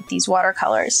out with these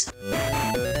watercolors.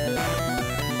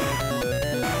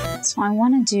 So I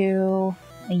want to do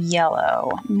a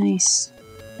yellow, nice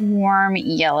warm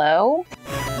yellow.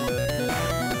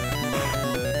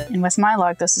 And with my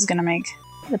luck, this is going to make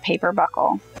the paper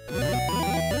buckle.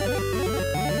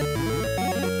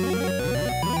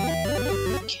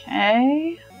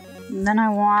 Okay, and then I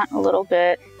want a little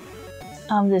bit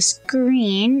of this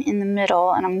green in the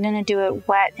middle, and I'm going to do it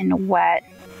wet and wet.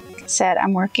 Like I said,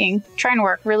 I'm trying to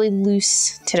work really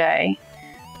loose today,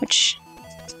 which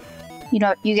you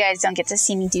guys don't get to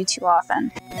see me do too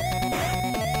often.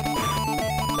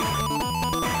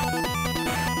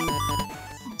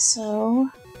 So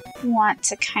want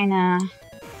to kind of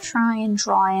try and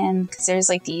draw in, because there's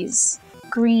like these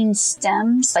green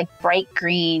stems, like bright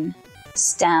green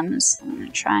stems. I'm going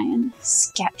to try and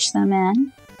sketch them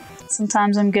in.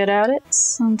 Sometimes I'm good at it,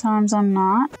 sometimes I'm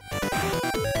not.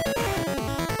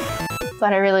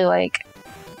 But I really like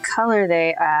the color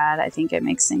they add. I think it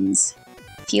makes things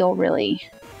feel really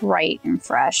bright and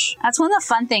fresh. That's one of the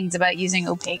fun things about using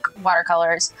opaque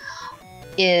watercolors,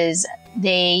 is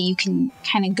you can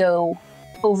kind of go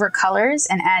over colors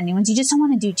and add new ones. You just don't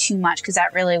want to do too much, because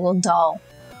that really will dull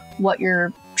what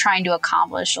you're trying to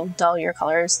accomplish. It'll dull your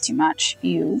colors too much.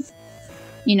 You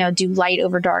do light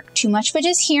over dark too much, but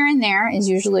just here and there is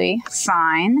usually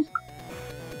fine.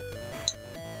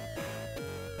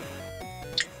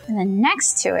 And then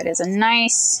next to it is a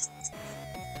nice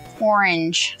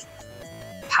orange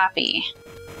poppy.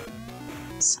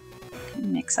 So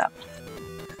mix up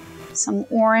some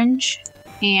orange,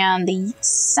 and the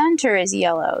center is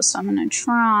yellow, so I'm going to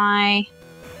try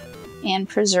and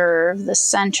preserve the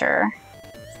center.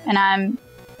 And I'm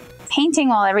painting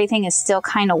while everything is still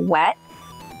kind of wet.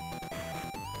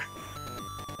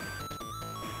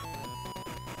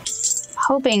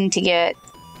 Hoping to get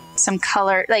some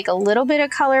color, like a little bit of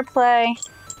color play,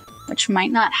 which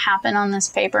might not happen on this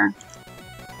paper.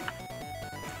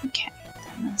 Okay,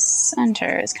 then the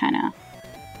center is kind of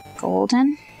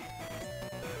golden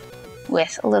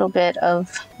with a little bit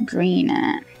of green in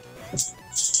it.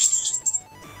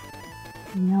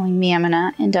 Knowing me, I'm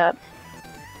gonna end up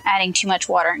adding too much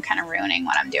water and kind of ruining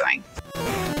what I'm doing.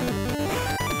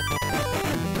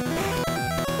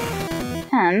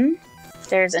 Then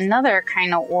there's another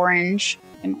kind of orange,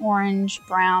 an orange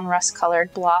brown rust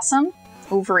colored blossom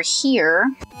over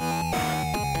here. I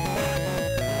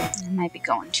might be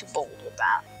going too bold with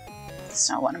that.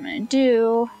 So what I'm going to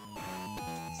do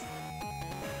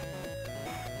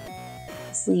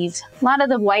is leave a lot of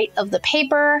the white of the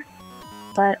paper,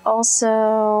 but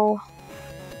also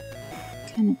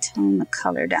kind of tone the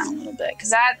color down a little bit, because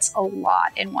that's a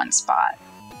lot in one spot.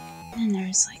 And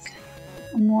there's like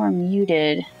a more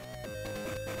muted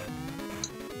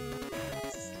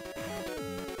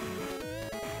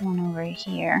one over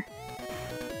here.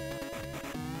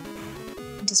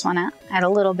 I just want to add a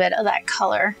little bit of that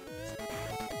color.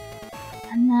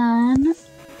 And then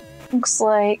looks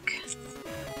like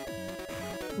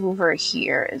over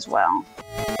here as well.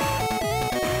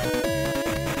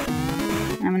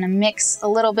 And I'm going to mix a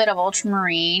little bit of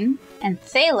ultramarine and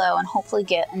phthalo and hopefully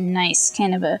get a nice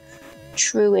kind of a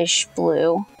true-ish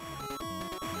blue.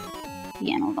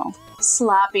 Being a little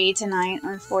sloppy tonight,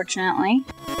 unfortunately.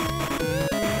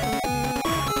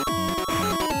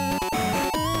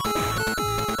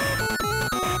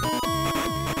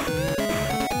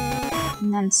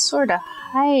 And then sort of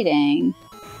hiding,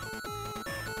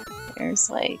 there's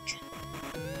like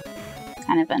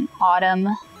kind of an autumn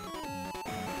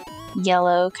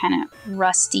yellow, kind of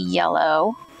rusty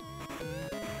yellow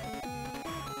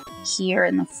here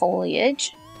in the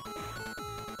foliage.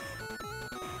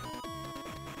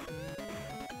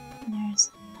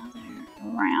 There's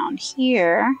another around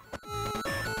here.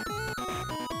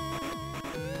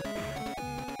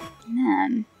 And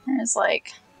then there's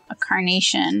like a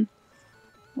carnation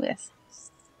with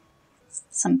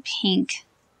some pink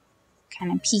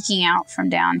kind of peeking out from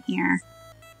down here.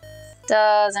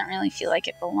 Doesn't really feel like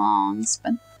it belongs,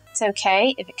 but it's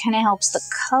okay. If it kind of helps the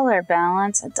color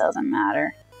balance, it doesn't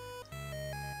matter.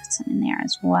 Put some in there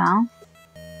as well.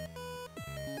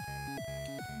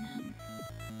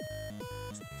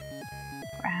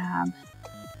 Grab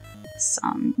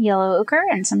some yellow ochre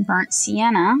and some burnt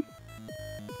sienna.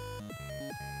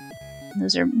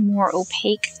 Those are more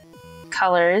opaque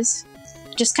colors.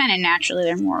 Just kind of naturally,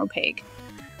 they're more opaque.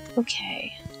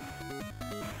 Okay.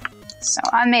 So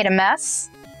I made a mess.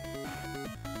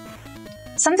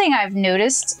 Something I've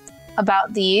noticed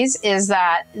about these is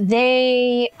that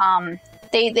they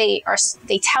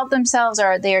tout themselves,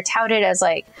 or they are touted as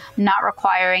like not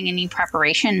requiring any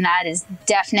preparation. That is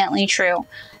definitely true.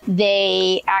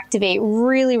 They activate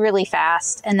really, really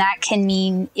fast, and that can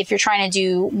mean if you're trying to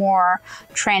do more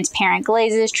transparent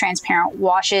glazes, transparent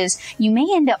washes, you may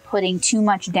end up putting too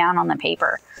much down on the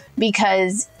paper,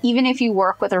 because even if you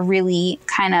work with a really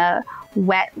kind of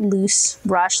wet, loose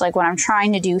brush, like what I'm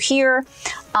trying to do here,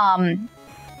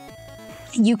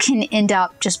 you can end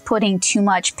up just putting too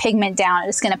much pigment down.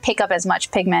 It's going to pick up as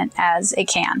much pigment as it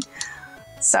can.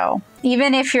 So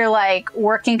even if you're like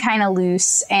working kind of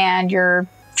loose and you're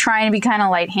trying to be kind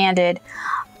of light-handed,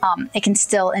 it can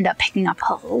still end up picking up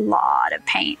a lot of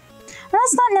paint. And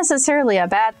that's not necessarily a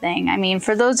bad thing. I mean,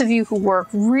 for those of you who work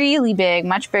really big,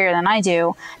 much bigger than I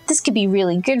do, this could be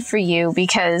really good for you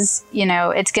because, you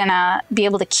know, it's gonna be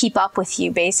able to keep up with you,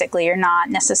 basically. You're not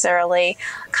necessarily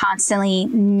constantly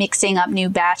mixing up new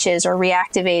batches or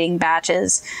reactivating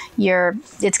batches.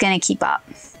 It's gonna keep up.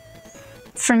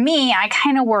 For me, I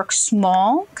kind of work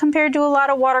small compared to a lot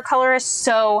of watercolorists,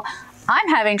 so I'm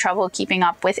having trouble keeping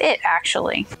up with it,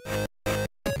 actually.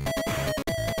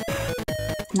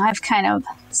 Now I've kind of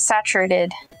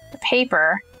saturated the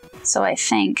paper, so I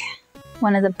think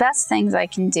one of the best things I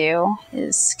can do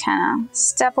is kind of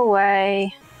step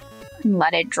away and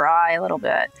let it dry a little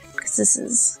bit, because this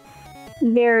is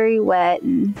very wet.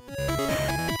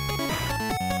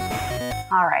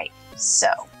 All right, so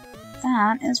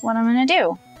that is what I'm gonna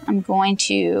do. I'm going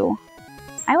to,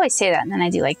 I always say that and then I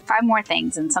do like 5 more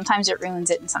things, and sometimes it ruins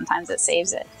it and sometimes it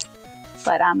saves it.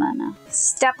 But I'm gonna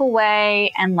step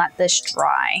away and let this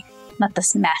dry. Let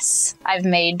this mess I've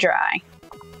made dry.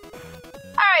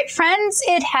 All right, friends,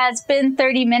 it has been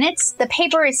 30 minutes. The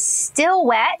paper is still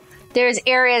wet. There's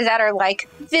areas that are like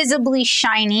visibly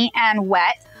shiny and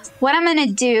wet. What I'm gonna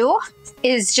do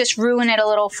is just ruin it a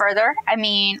little further. I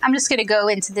mean, I'm just gonna go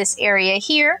into this area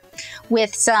here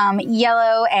with some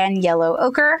yellow and yellow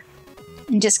ochre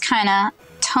and just kind of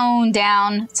tone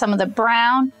down some of the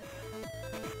brown.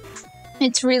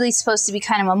 It's really supposed to be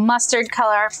kind of a mustard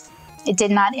color. It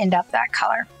did not end up that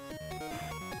color.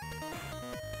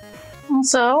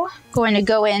 Also, going to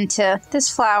go into this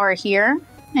flower here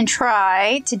and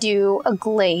try to do a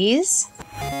glaze.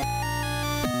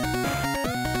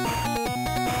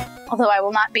 Although I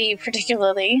will not be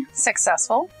particularly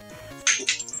successful.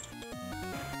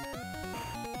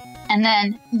 And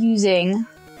then using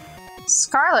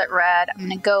Scarlet Red, I'm going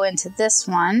to go into this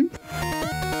one.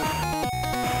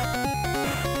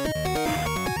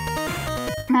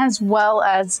 As well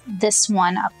as this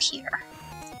one up here.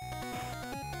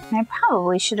 And I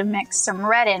probably should have mixed some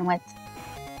red in with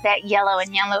that yellow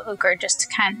and yellow ochre just to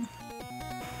kind of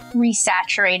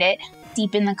resaturate it,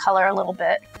 deepen the color a little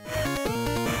bit.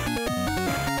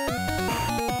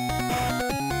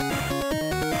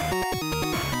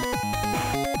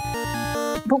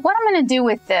 But what I'm going to do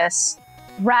with this,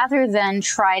 rather than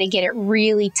try to get it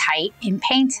really tight in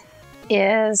paint,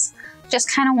 is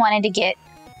just kind of wanted to get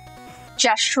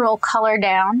gestural color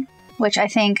down, which I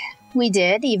think we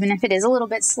did, even if it is a little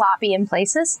bit sloppy in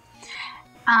places.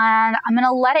 And I'm going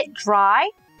to let it dry,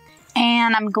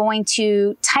 and I'm going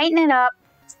to tighten it up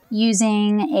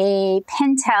using a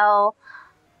Pentel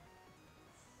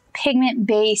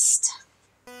pigment-based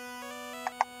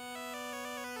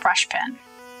brush pen.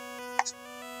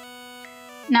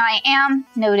 Now I am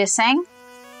noticing,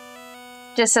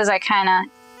 just as I kind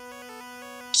of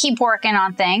keep working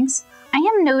on things, I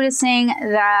am noticing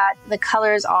that the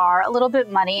colors are a little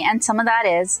bit muddy, and some of that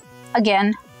is,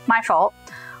 again, my fault,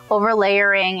 over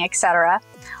layering, etc.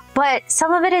 But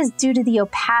some of it is due to the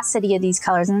opacity of these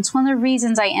colors, and it's one of the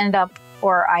reasons I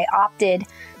opted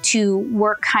to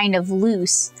work kind of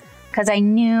loose, because I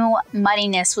knew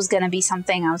muddiness was going to be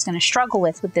something I was going to struggle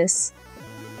with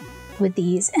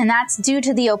these, and that's due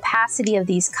to the opacity of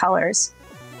these colors.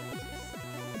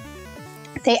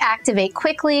 They activate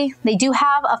quickly. They do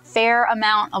have a fair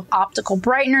amount of optical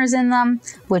brighteners in them,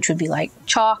 which would be like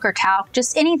chalk or talc,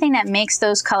 just anything that makes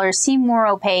those colors seem more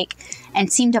opaque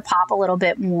and seem to pop a little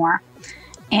bit more.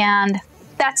 And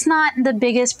that's not the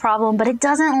biggest problem, but it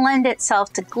doesn't lend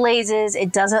itself to glazes.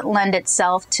 It doesn't lend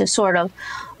itself to sort of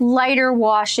lighter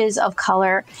washes of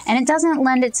color, and it doesn't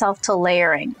lend itself to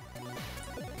layering.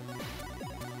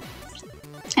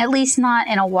 At least not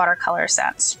in a watercolor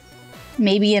sense.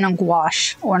 Maybe in a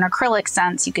gouache or an acrylic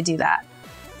sense, you could do that.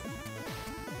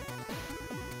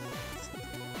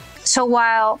 So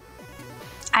while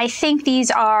I think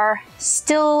these are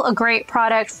still a great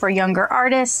product for younger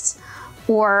artists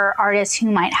or artists who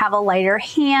might have a lighter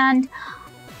hand,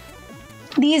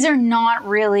 these are not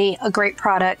really a great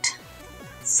product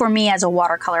for me as a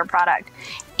watercolor product.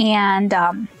 And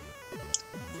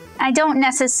I don't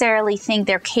necessarily think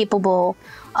they're capable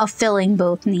of filling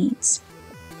both needs.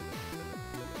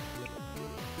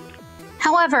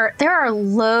 However, there are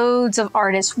loads of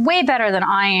artists way better than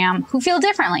I am who feel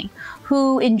differently,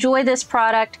 who enjoy this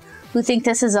product, who think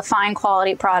this is a fine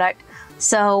quality product.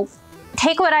 So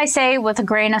take what I say with a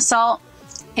grain of salt.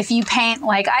 If you paint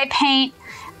like I paint,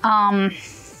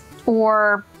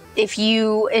 or if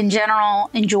you in general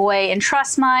enjoy and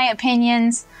trust my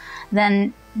opinions,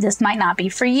 then this might not be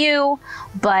for you.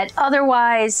 But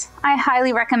otherwise, I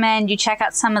highly recommend you check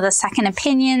out some of the second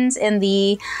opinions in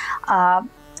the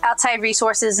outside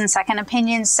resources and second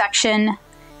opinions section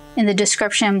in the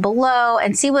description below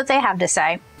and see what they have to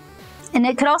say. And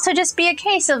it could also just be a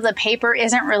case of the paper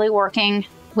isn't really working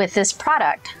with this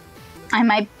product. I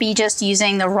might be just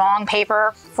using the wrong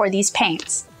paper for these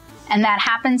paints, and that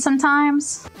happens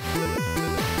sometimes.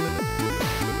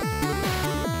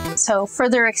 So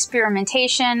further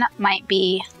experimentation might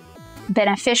be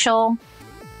beneficial.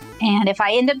 And if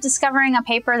I end up discovering a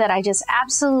paper that I just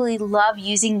absolutely love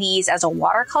using these as a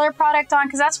watercolor product on,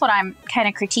 because that's what I'm kind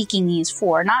of critiquing these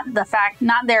for, not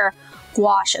their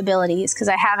gouache abilities, because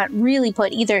I haven't really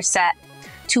put either set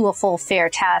to a full fair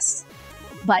test,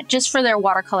 but just for their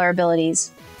watercolor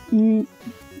abilities,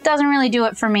 doesn't really do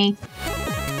it for me.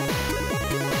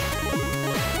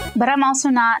 But I'm also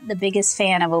not the biggest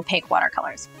fan of opaque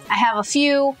watercolors. I have a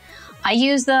few, I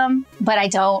use them, but I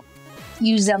don't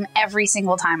use them every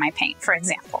single time I paint, for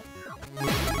example.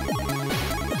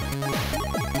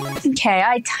 Okay,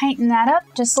 I tightened that up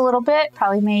just a little bit,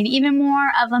 probably made even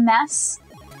more of a mess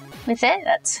with it.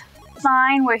 That's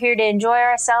fine, we're here to enjoy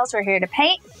ourselves, we're here to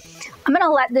paint. I'm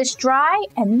gonna let this dry,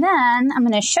 and then I'm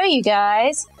gonna show you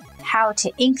guys how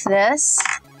to ink this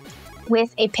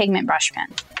with a pigment brush pen.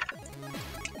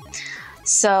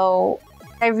 So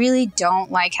I really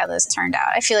don't like how this turned out.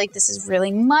 I feel like this is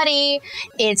really muddy.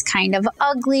 It's kind of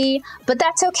ugly, but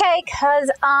that's okay because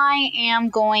I am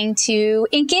going to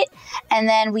ink it and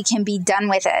then we can be done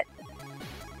with it.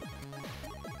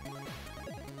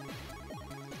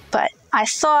 But I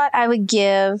thought I would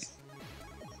give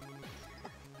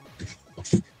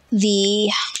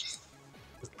the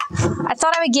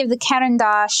Caran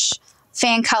D'Ache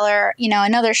Fancolor,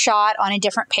 another shot on a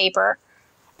different paper.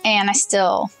 And I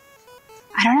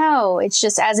don't know, it's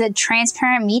just as a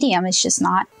transparent medium, it's just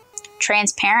not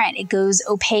transparent. It goes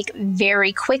opaque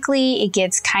very quickly. It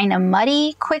gets kind of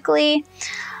muddy quickly.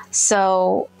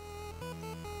 So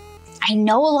I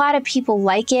know a lot of people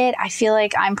like it. I feel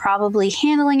like I'm probably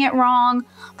handling it wrong,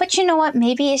 but you know what?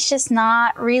 Maybe it's just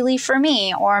not really for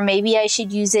me, or maybe I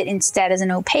should use it instead as an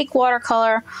opaque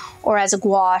watercolor or as a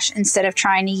gouache instead of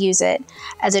trying to use it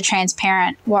as a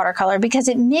transparent watercolor, because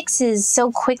it mixes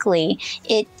so quickly.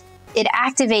 It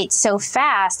activates so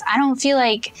fast. I don't feel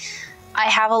like I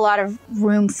have a lot of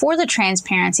room for the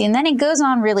transparency, and then it goes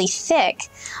on really thick.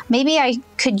 Maybe I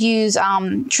could use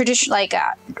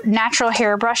natural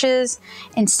hair brushes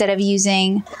instead of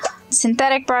using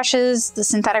synthetic brushes. The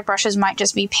synthetic brushes might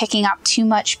just be picking up too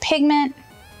much pigment,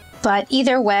 but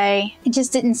either way, it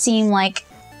just didn't seem like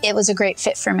it was a great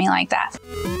fit for me like that.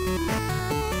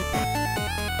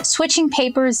 Switching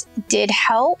papers did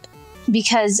help,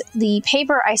 because the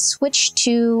paper I switched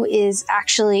to is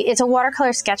actually, it's a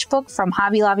watercolor sketchbook from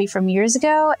Hobby Lobby from years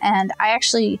ago, and I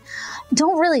actually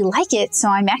don't really like it, so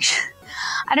I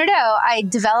don't know, I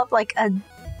developed like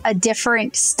a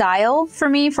different style for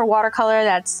me for watercolor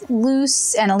that's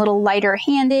loose and a little lighter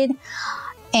handed,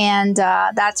 and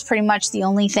that's pretty much the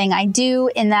only thing I do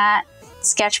in that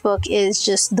sketchbook is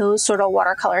just those sort of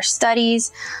watercolor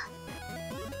studies,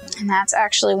 and that's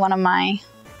actually one of my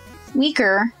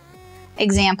weaker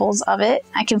examples of it.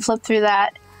 I can flip through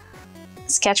that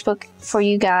sketchbook for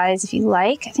you guys if you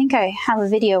like. I think I have a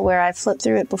video where I flipped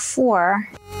through it before.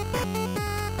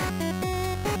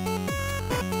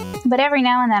 But every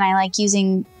now and then I like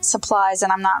using supplies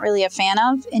that I'm not really a fan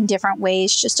of in different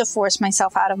ways, just to force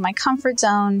myself out of my comfort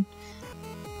zone,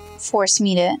 force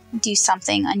me to do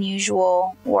something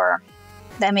unusual or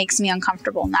that makes me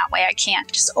uncomfortable, and that way I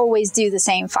can't just always do the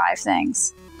same 5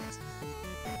 things.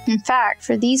 In fact,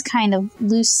 for these kind of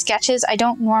loose sketches, I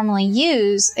don't normally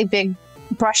use a big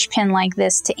brush pen like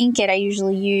this to ink it. I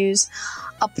usually use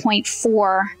a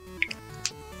 0.4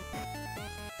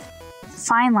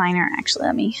 fine liner.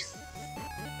 Actually,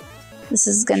 this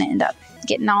is going to end up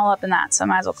getting all up in that, so I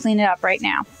might as well clean it up right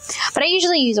now. But I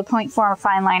usually use a 0.4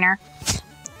 fine liner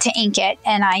to ink it,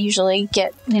 and I usually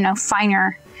get,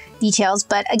 finer details.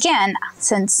 But again,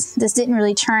 since this didn't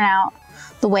really turn out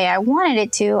the way I wanted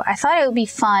it to, I thought it would be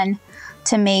fun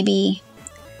to maybe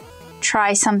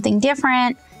try something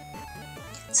different,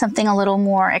 something a little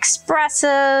more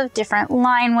expressive, different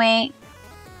line weight.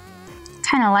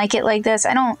 Kind of like it like this.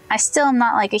 I still am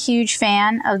not like a huge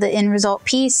fan of the end result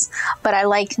piece, but I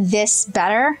like this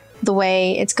better the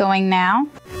way it's going now.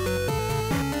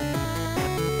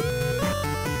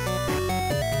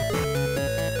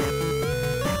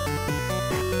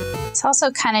 It's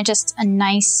also kind of just a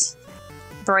nice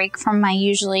break from my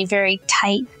usually very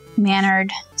tight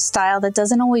mannered style that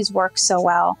doesn't always work so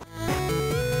well.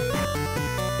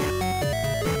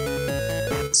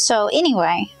 So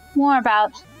anyway, more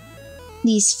about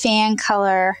these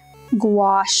Fancolor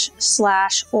gouache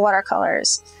 /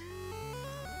 watercolors.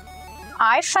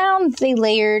 I found they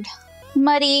layered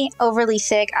muddy, overly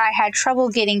thick. I had trouble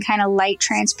getting kind of light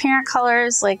transparent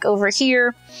colors like over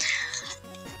here.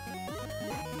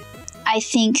 I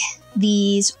think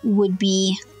these would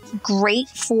be great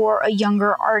for a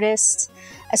younger artist,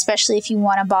 especially if you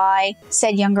want to buy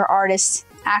said younger artist's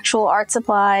actual art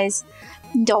supplies.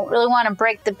 You don't really want to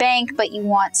break the bank, but you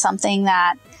want something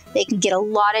that they can get a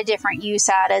lot of different use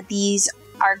out of. These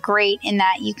are great in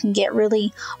that you can get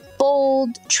really bold,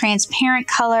 transparent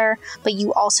color, but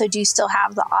you also do still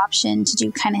have the option to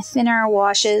do kind of thinner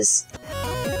washes.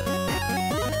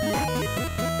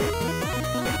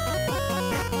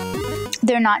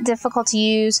 They're not difficult to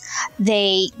use.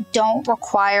 They don't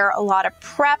require a lot of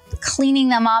prep. Cleaning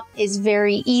them up is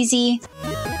very easy.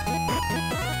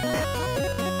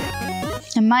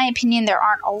 In my opinion, there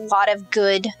aren't a lot of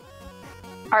good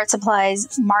art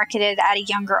supplies marketed at a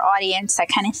younger audience that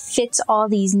kind of fits all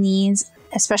these needs,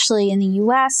 especially in the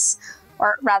US,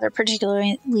 or rather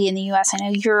particularly in the US. I know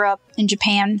Europe and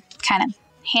Japan kind of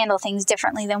handle things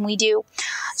differently than we do.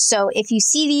 So if you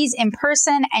see these in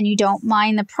person and you don't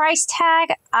mind the price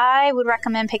tag, I would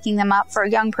recommend picking them up for a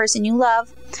young person you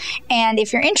love. And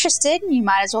if you're interested, you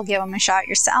might as well give them a shot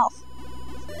yourself.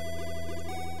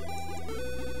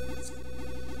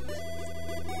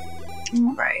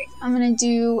 All right, I'm gonna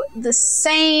do the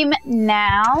same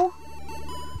now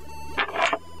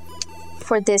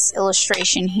for this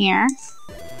illustration here.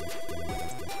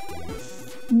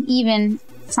 And even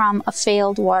from a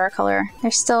failed watercolor,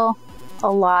 there's still a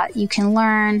lot you can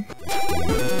learn.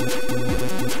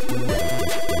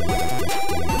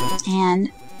 And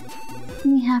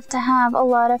we have to have a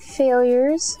lot of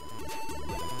failures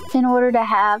in order to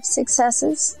have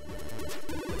successes.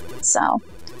 So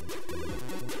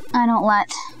I don't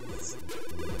let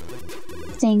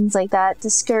things like that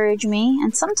discourage me,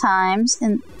 and sometimes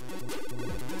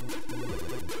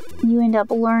you end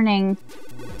up learning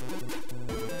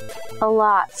a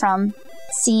lot from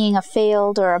seeing a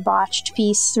failed or a botched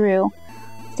piece through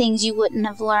things you wouldn't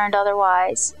have learned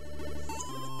otherwise.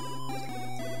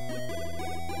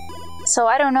 So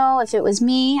I don't know if it was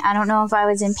me. I don't know if I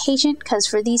was impatient, because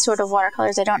for these sort of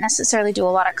watercolors, I don't necessarily do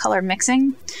a lot of color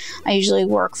mixing. I usually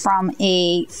work from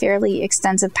a fairly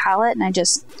extensive palette and I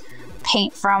just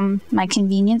paint from my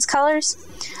convenience colors.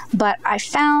 But I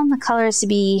found the colors to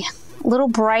be a little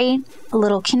bright, a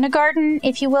little kindergarten,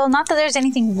 if you will. Not that there's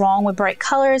anything wrong with bright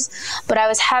colors, but I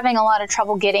was having a lot of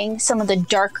trouble getting some of the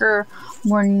darker,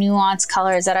 more nuanced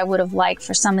colors that I would have liked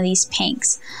for some of these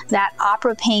pinks. That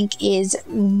opera pink is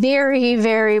very,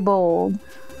 very bold,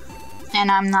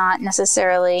 and I'm not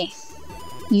necessarily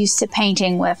used to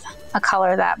painting with a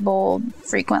color that bold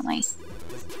frequently.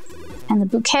 And the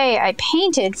bouquet I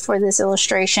painted for this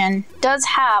illustration does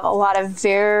have a lot of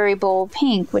very bold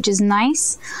pink, which is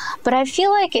nice, but I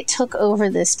feel like it took over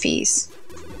this piece.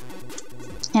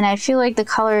 And I feel like the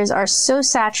colors are so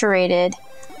saturated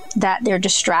that they're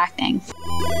distracting.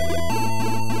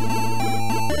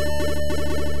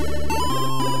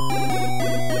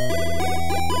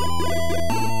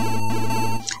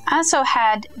 I also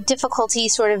had difficulty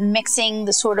sort of mixing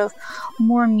the sort of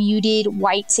more muted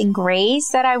whites and grays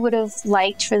that I would have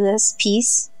liked for this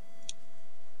piece.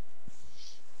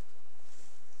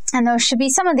 And those should be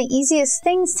some of the easiest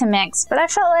things to mix, but I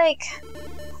felt like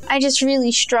I just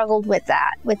really struggled with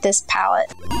that with this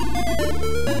palette.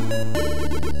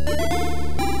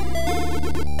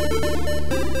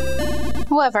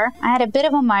 However, I had a bit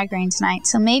of a migraine tonight,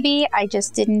 so maybe I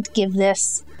just didn't give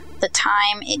this the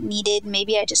time it needed.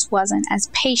 Maybe I just wasn't as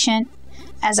patient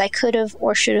as I could have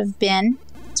or should have been.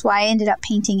 That's why I ended up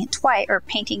painting it twice, or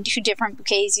painting two different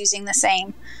bouquets using the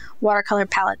same watercolor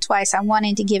palette twice. I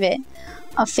wanted to give it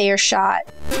a fair shot,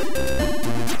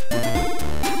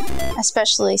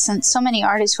 especially since so many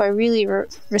artists who I really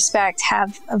respect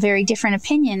have a very different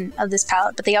opinion of this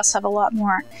palette, but they also have a lot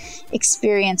more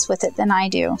experience with it than I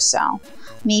do. So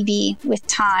maybe with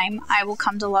time I will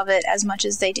come to love it as much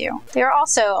as they do. They're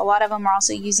also, a lot of them are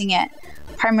also using it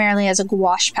primarily as a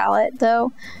gouache palette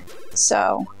though.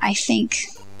 So I think,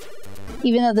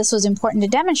 even though this was important to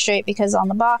demonstrate, because on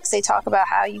the box they talk about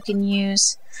how you can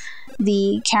use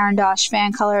the Caran D'Ache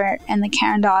Fancolor and the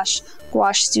Caran D'Ache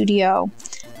Gouache Studio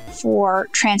for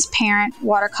transparent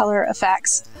watercolor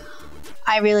effects,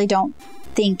 I really don't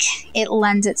think it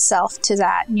lends itself to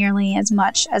that nearly as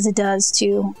much as it does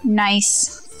to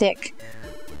nice, thick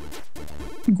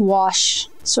gouache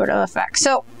sort of effect.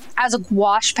 So as a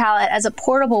gouache palette, as a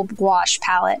portable gouache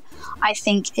palette, I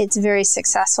think it's very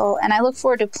successful, and I look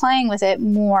forward to playing with it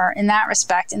more in that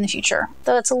respect in the future,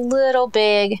 though it's a little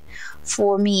big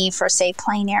for me for, say,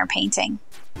 plein air painting.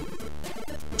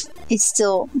 It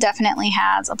still definitely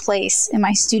has a place in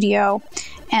my studio,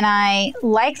 and I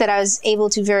like that I was able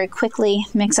to very quickly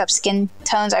mix up skin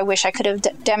tones. I wish I could have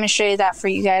demonstrated that for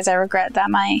you guys. I regret that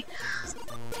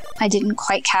I didn't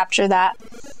quite capture that.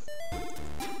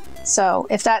 So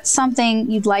if that's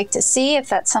something you'd like to see, if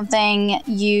that's something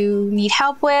you need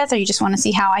help with, or you just want to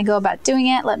see how I go about doing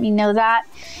it, let me know that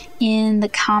in the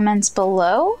comments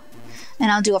below.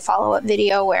 And I'll do a follow-up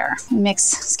video where we mix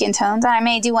skin tones. And I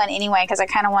may do one anyway, because I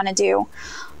kind of want to do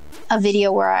a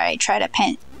video where I try to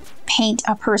paint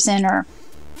a person or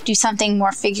do something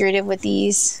more figurative with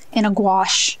these in a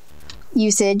gouache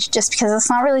usage, just because it's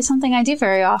not really something I do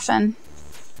very often.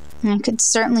 And I could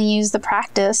certainly use the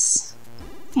practice,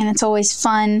 and it's always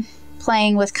fun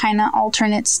playing with kind of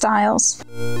alternate styles.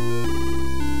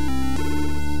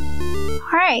 All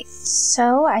right,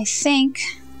 so I think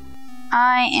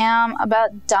I am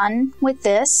about done with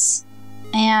this,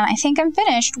 and I think I'm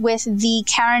finished with the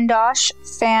Caran D'Ache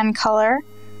Fancolor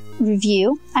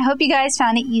review. I hope you guys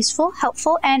found it useful,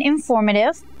 helpful, and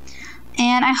informative,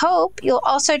 and I hope you'll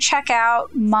also check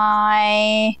out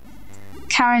my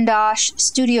Caran D'Ache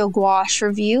Studio Gouache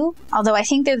review. Although I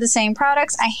think they're the same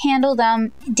products, I handle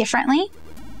them differently,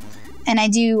 and I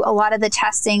do a lot of the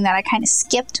testing that I kind of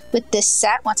skipped with this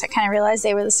set once I kind of realized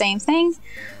they were the same thing.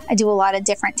 I do a lot of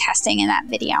different testing in that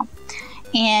video,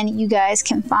 and you guys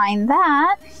can find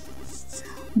that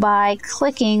by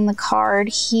clicking the card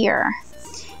here.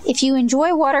 If you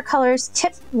enjoy watercolor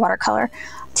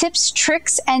tips,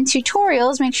 tricks, and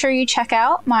tutorials, make sure you check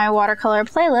out my watercolor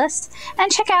playlist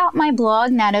and check out my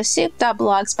blog,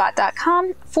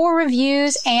 nattosoup.blogspot.com, for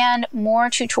reviews and more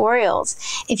tutorials.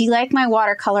 If you like my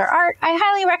watercolor art, I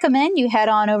highly recommend you head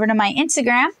on over to my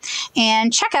Instagram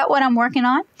and check out what I'm working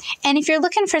on. And if you're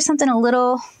looking for something a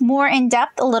little more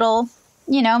in-depth, a little,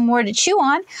 you know, more to chew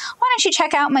on, why don't you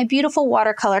check out my beautiful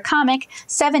watercolor comic,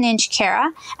 7-Inch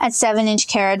Cara, at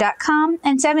 7inchcara.com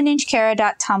and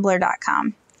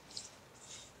 7inchcara.tumblr.com.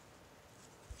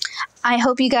 I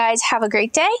hope you guys have a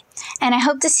great day, and I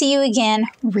hope to see you again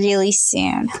really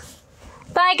soon.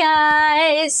 Bye,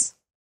 guys!